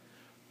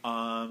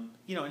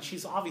 And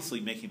she's obviously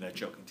making that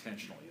joke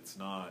intentionally. It's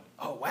not,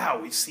 oh wow,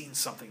 we've seen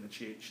something that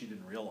she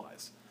didn't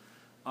realize.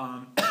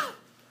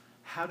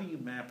 How do you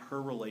map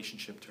her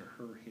relationship to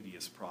her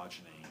hideous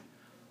progeny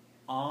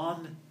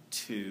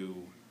onto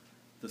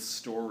the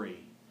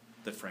story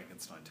that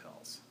Frankenstein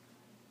tells?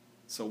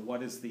 So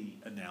what is the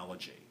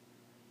analogy?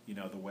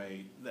 The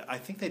way, I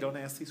think they don't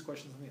ask these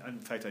questions, in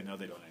fact I know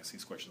they don't ask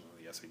these questions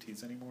on the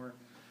SATs anymore,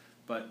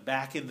 but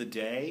back in the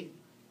day,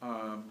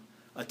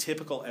 a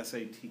typical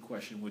SAT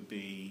question would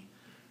be,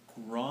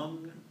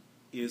 grung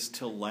is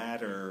to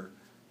ladder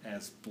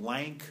as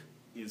blank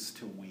is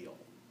to wheel.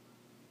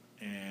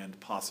 And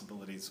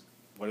possibilities,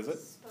 what is it?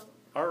 Spoke.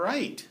 All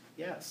right,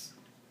 yes.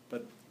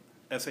 But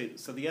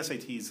so the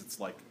SATs, it's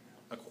like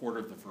a quarter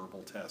of the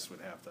verbal test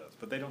would have those.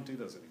 But they don't do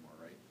those anymore,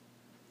 right?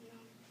 Yeah.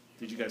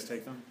 Did you guys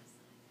take them?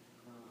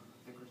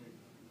 I think we're taking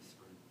this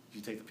spring. Did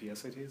you take the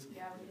PSATs?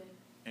 Yeah, we did.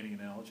 Any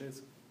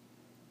analogies?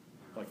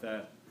 Like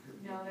that?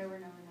 No, there were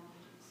no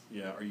analogies.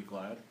 Yeah, are you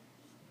glad?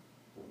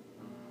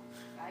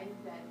 I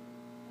bet.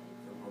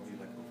 They'll probably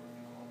like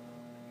overthink all of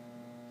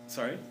them.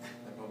 Sorry?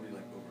 They'll probably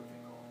like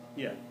overthink all of them.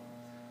 Yeah.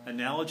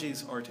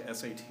 Analogies are to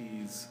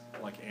SATs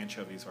like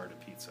anchovies are to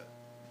pizza.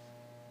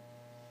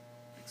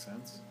 Make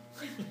sense?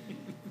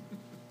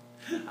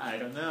 I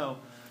don't know.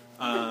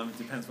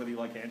 Depends whether you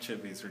like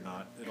anchovies or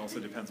not. It also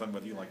depends on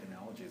whether you like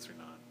analogies or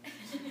not.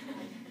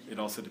 It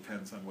also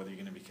depends on whether you're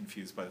going to be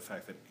confused by the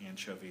fact that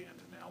anchovy and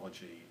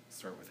analogy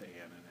start with A-N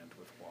and end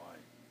with Y.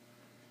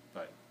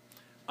 But,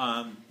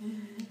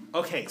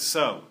 okay,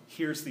 so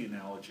here's the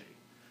analogy.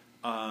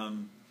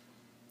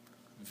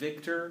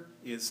 Victor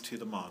is to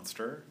the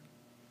monster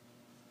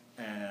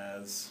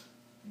as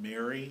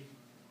Mary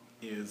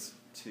is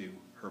to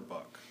her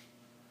book.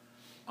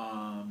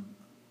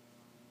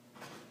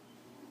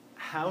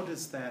 How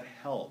does that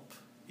help,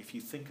 if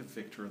you think of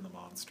Victor and the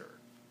monster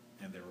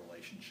and their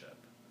relationship,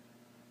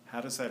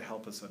 how does that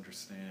help us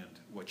understand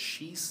what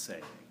she's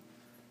saying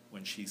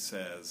when she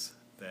says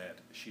that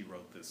she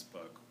wrote this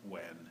book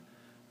when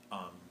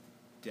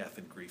death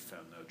and grief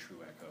found no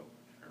true echo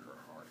in her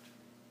heart?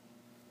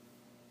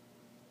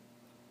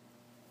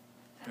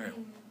 I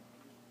mean,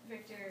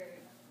 Victor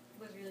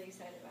was really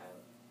excited about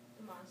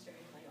the monster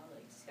and like all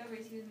the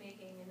discoveries he was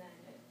making, and then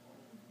it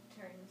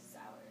turned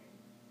sour.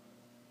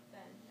 And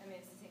then, I mean,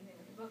 it's the same thing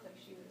with the book. Like,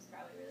 she was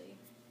probably really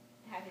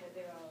happy that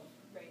they were all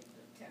writing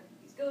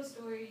these ghost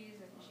stories,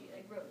 and she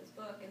like wrote this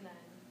book, and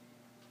then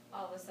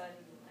all of a sudden,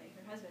 like,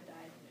 her husband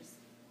died, and just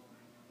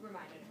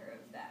reminded her of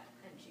that,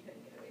 and she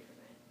couldn't get away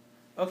from it.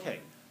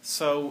 Okay,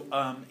 so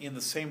in the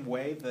same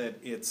way that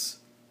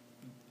it's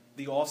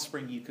the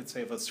offspring, you could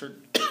say, of a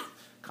certain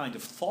kind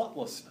of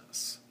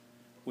thoughtlessness,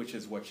 which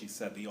is what she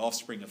said, the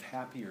offspring of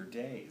happier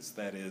days,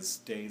 that is,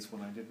 days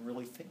when I didn't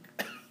really think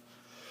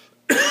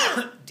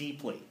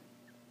deeply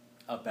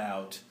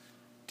about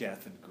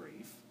death and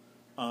grief,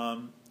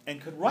 and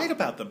could write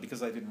about them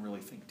because I didn't really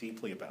think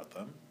deeply about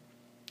them.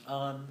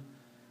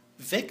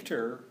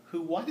 Victor,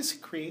 why does he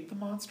create the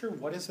monster?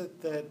 What is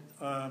it that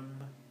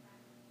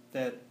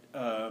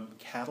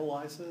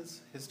catalyzes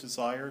his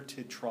desire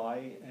to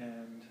try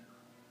and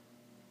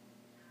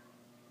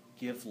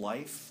give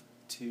life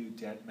to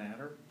dead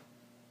matter?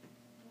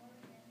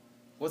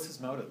 What's his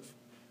motive?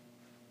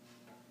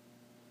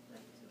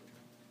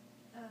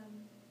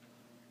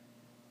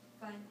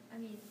 Fine. I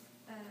mean,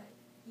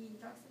 he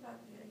talks about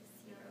the like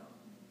zero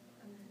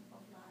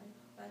of life,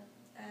 but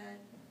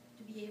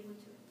to be able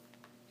to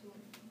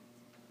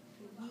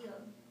heal.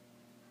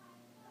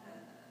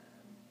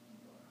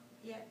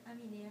 Yeah, I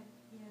mean, yeah,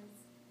 he has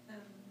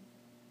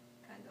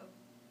kind of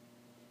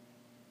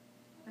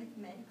like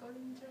medical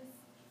interest.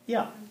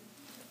 Yeah.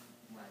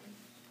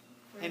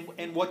 And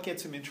Why? what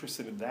gets him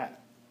interested in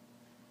that?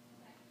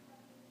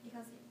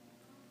 Because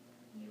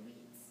he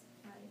reads,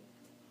 right?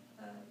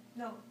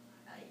 No,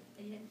 I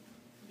didn't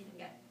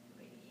get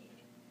really.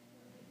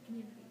 Can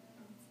you repeat?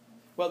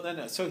 Well,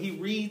 no. So he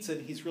reads,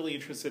 and he's really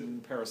interested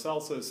in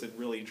Paracelsus, and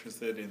really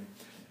interested in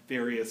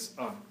various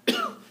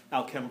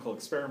alchemical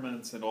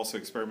experiments, and also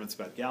experiments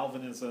about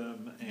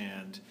galvanism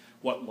and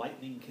what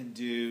lightning can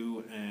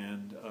do,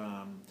 and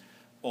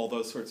all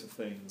those sorts of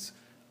things.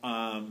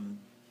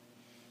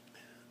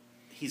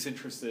 He's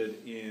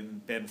interested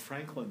in Ben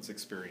Franklin's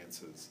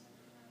experiences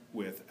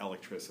with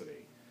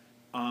electricity.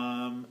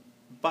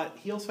 But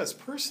he also has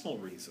personal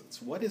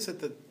reasons. Why is it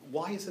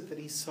that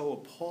he's so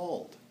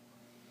appalled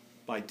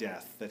by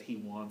death that he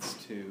wants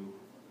to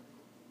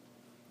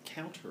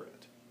counter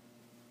it?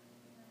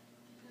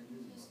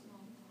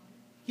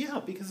 Yeah,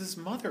 because his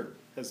mother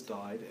has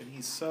died, and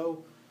he's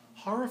so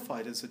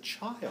horrified as a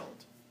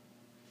child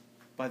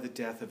by the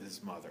death of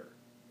his mother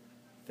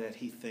that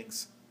he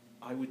thinks,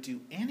 I would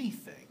do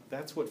anything.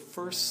 That's what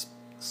first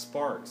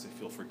sparks,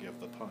 if you'll forgive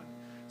the pun,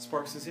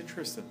 sparks his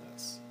interest in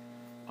this.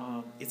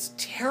 It's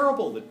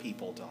terrible that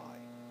people die.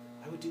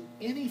 I would do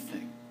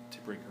anything to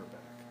bring her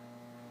back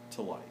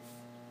to life.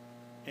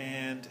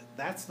 And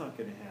that's not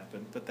going to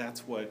happen, but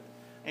that's what...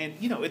 And,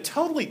 it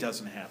totally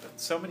doesn't happen.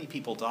 So many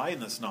people die in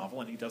this novel,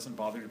 and he doesn't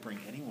bother to bring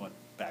anyone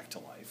back to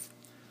life.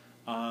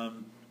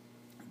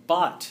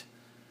 But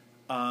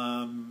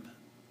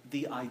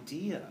the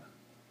idea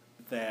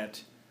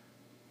that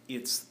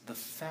it's the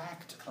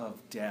fact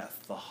of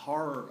death, the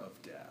horror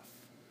of death,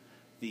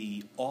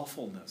 the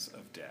awfulness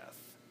of death,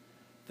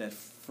 that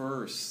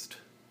first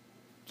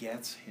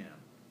gets him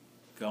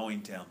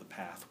going down the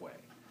pathway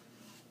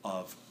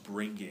of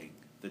bringing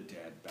the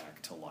dead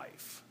back to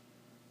life,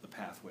 the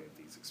pathway of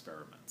these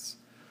experiments.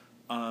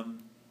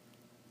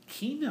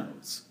 He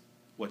knows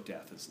what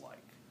death is like.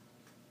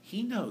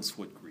 He knows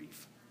what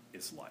grief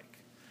is like.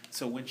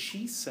 So when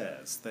she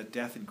says that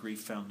death and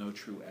grief found no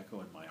true echo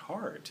in my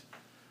heart,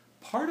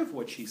 part of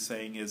what she's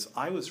saying is,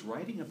 I was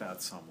writing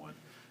about someone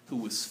who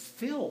was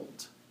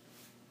filled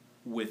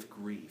with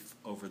grief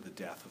over the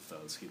death of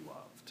those he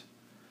loved,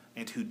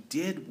 and who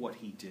did what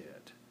he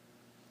did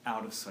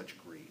out of such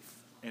grief.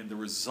 And the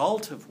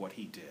result of what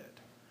he did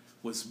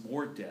was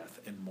more death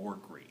and more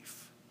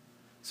grief.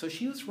 So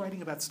she was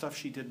writing about stuff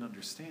she didn't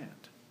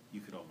understand,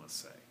 you could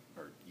almost say.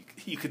 Or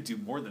you could do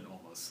more than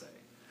almost say.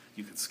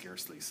 You could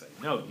scarcely say.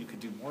 No, you could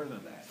do more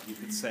than that. You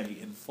could say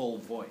in full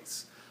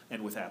voice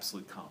and with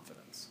absolute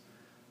confidence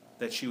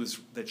that she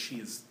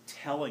is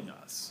telling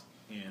us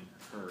in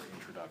her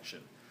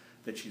introduction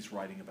that she's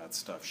writing about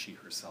stuff she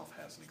herself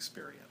hasn't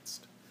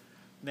experienced.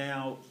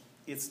 Now,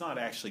 it's not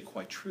actually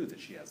quite true that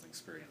she hasn't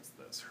experienced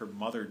this. Her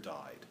mother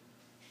died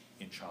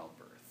in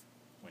childbirth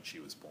when she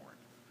was born.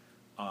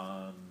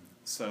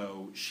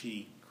 So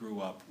she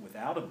grew up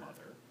without a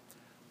mother.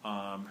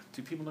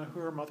 Do people know who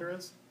her mother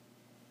is?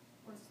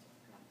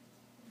 Wollstonecraft.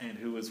 And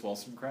who is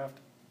Wollstonecraft?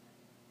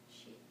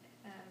 She,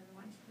 the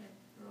one that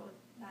wrote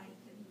like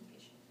the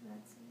Vindication.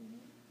 That's her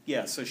name.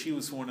 Yeah, so she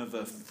was one of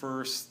the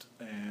first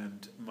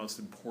and most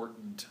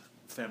important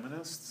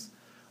feminists,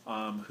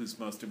 whose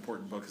most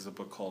important book is a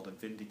book called A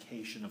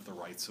Vindication of the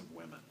Rights of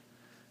Women.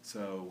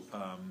 So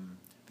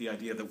the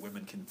idea that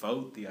women can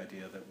vote, the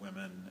idea that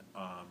women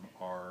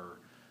are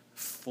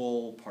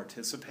full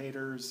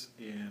participators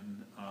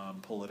in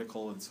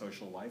political and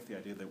social life, the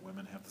idea that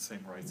women have the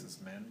same rights as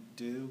men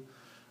do,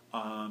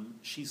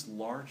 she's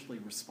largely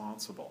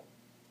responsible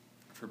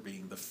for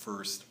being the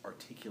first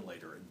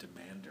articulator and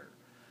demander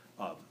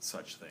of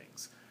such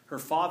things. Her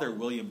father,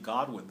 William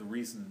Godwin, the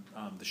reason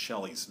the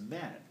Shelleys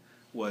met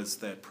was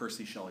that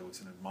Percy Shelley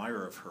was an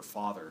admirer of her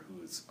father,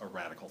 who is a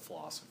radical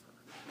philosopher,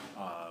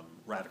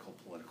 radical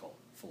political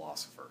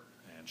philosopher,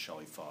 and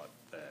Shelley thought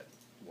that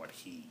what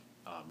he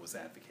was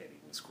advocating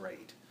was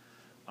great,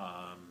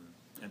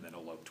 and then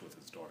eloped with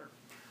his daughter.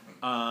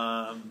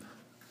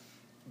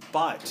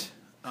 But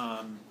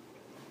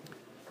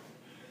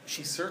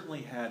she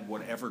certainly had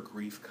whatever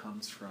grief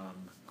comes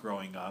from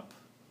growing up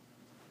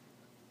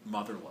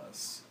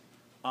motherless,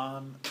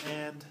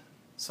 and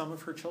some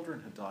of her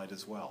children had died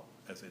as well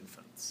as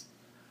infants.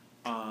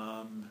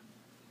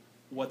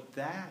 What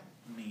that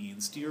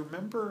means, do you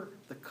remember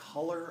the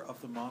color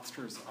of the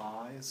monster's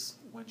eyes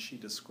when she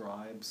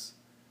describes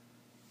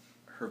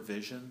her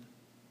vision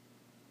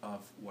of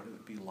what it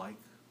would be like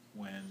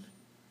when...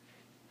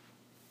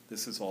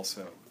 This is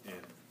also in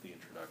the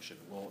introduction.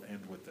 We'll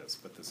end with this,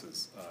 but this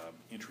is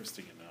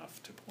interesting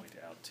enough to point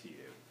out to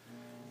you.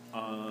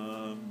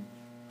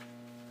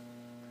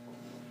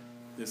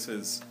 This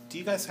is... Do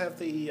you guys have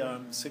the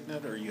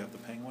signet, or you have the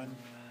penguin?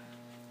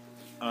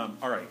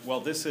 All right. Well,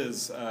 this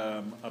is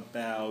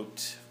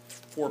about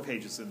 4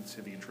 pages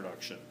into the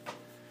introduction.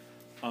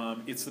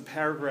 It's the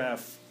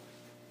paragraph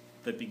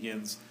that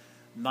begins,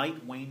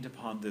 "Night waned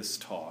upon this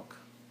talk."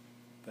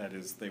 That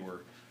is, they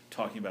were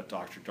talking about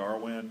Dr.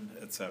 Darwin,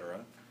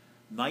 etc.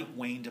 "Night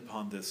waned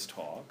upon this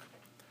talk,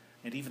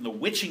 and even the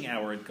witching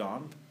hour had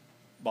gone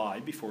by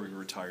before we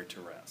retired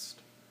to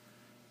rest."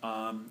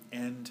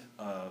 End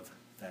of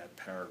that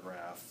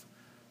paragraph,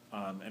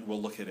 and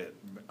we'll look at it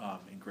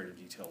in greater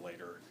detail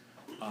later.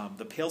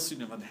 The pale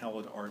student of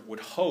unhallowed art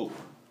would hope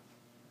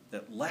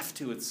that left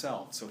to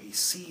itself, so he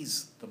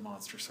sees the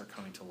monsters are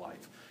coming to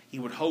life, he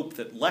would hope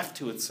that left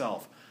to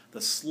itself, the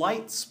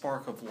slight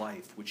spark of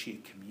life which he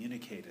had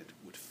communicated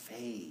would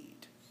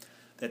fade,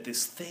 that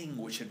this thing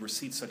which had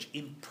received such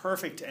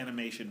imperfect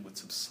animation would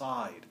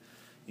subside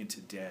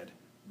into dead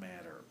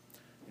matter,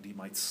 and he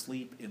might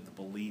sleep in the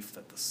belief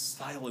that the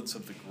silence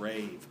of the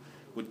grave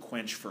would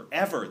quench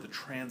forever the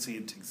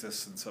transient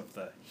existence of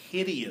the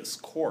hideous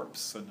corpse,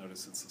 so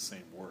notice it's the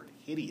same word,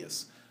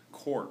 hideous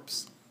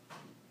corpse,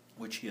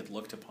 which he had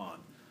looked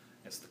upon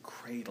as the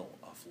cradle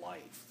of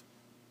life.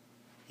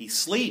 He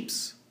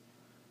sleeps,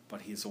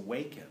 but he is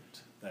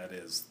awakened, that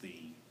is,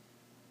 the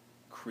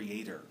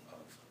creator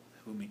of,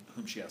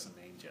 whom she hasn't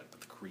named yet,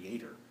 but the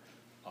creator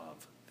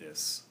of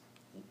this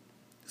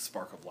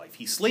spark of life.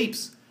 He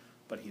sleeps,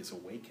 but he is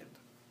awakened.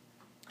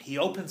 He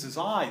opens his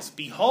eyes.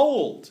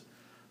 Behold,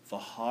 the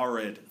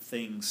horrid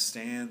thing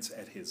stands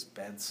at his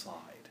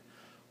bedside,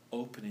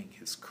 opening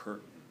his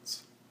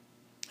curtains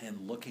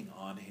and looking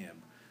on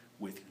him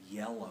with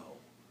yellow,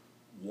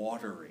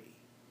 watery,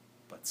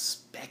 but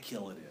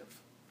speculative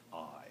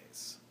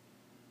eyes.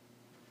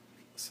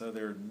 So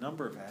there are a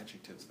number of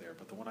adjectives there,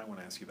 but the one I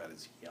want to ask you about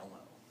is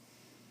yellow.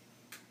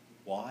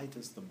 Why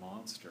does the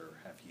monster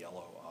have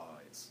yellow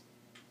eyes?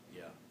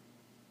 Yeah.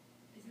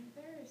 Isn't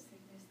there a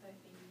sickness that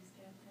babies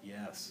get?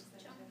 Yes.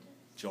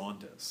 Jaundice.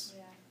 Jaundice,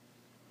 Yeah.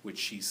 which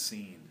she's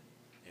seen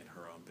in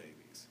her own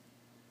babies.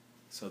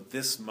 So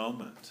this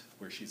moment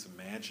where she's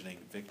imagining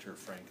Victor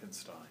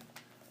Frankenstein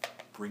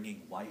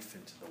bringing life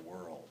into the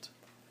world,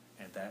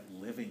 and that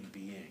living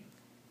being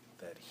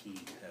that he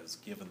has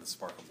given the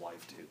spark of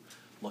life to,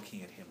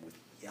 looking at him with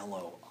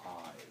yellow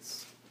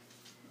eyes,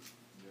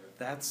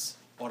 that's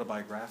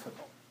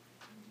autobiographical.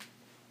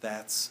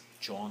 That's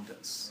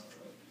jaundice.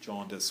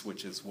 Jaundice,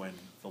 which is when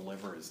the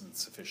liver isn't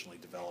sufficiently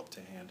developed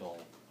to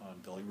handle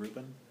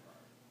bilirubin,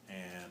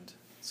 and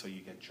so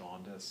you get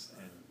jaundice,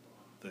 and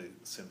the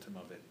symptom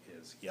of it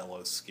is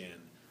yellow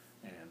skin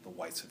and the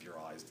whites of your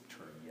eyes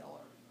turn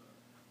yellow.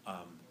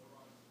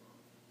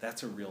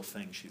 That's a real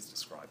thing she's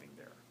describing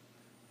there.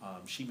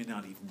 She may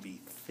not even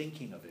be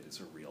thinking of it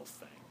as a real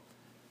thing,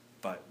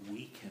 but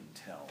we can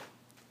tell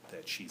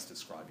that she's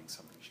describing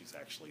something she's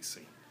actually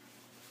seen.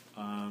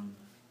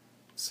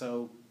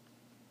 So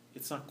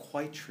it's not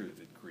quite true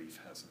that grief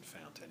hasn't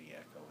found any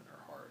echo in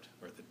her heart,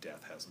 or that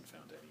death hasn't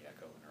found any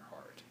echo in her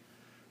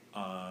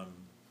heart.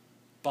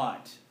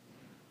 But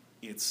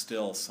it's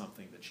still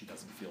something that she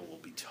doesn't feel will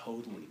be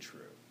totally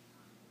true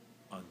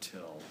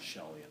until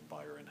Shelley and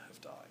Byron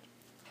have died.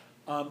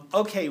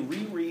 Okay,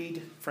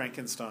 reread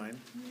Frankenstein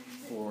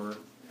for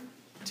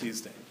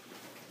Tuesday.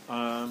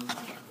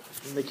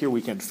 Make your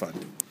weekend fun.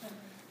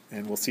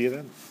 And we'll see you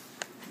then.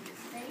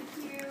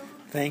 Thank you.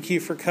 Thank you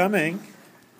for coming.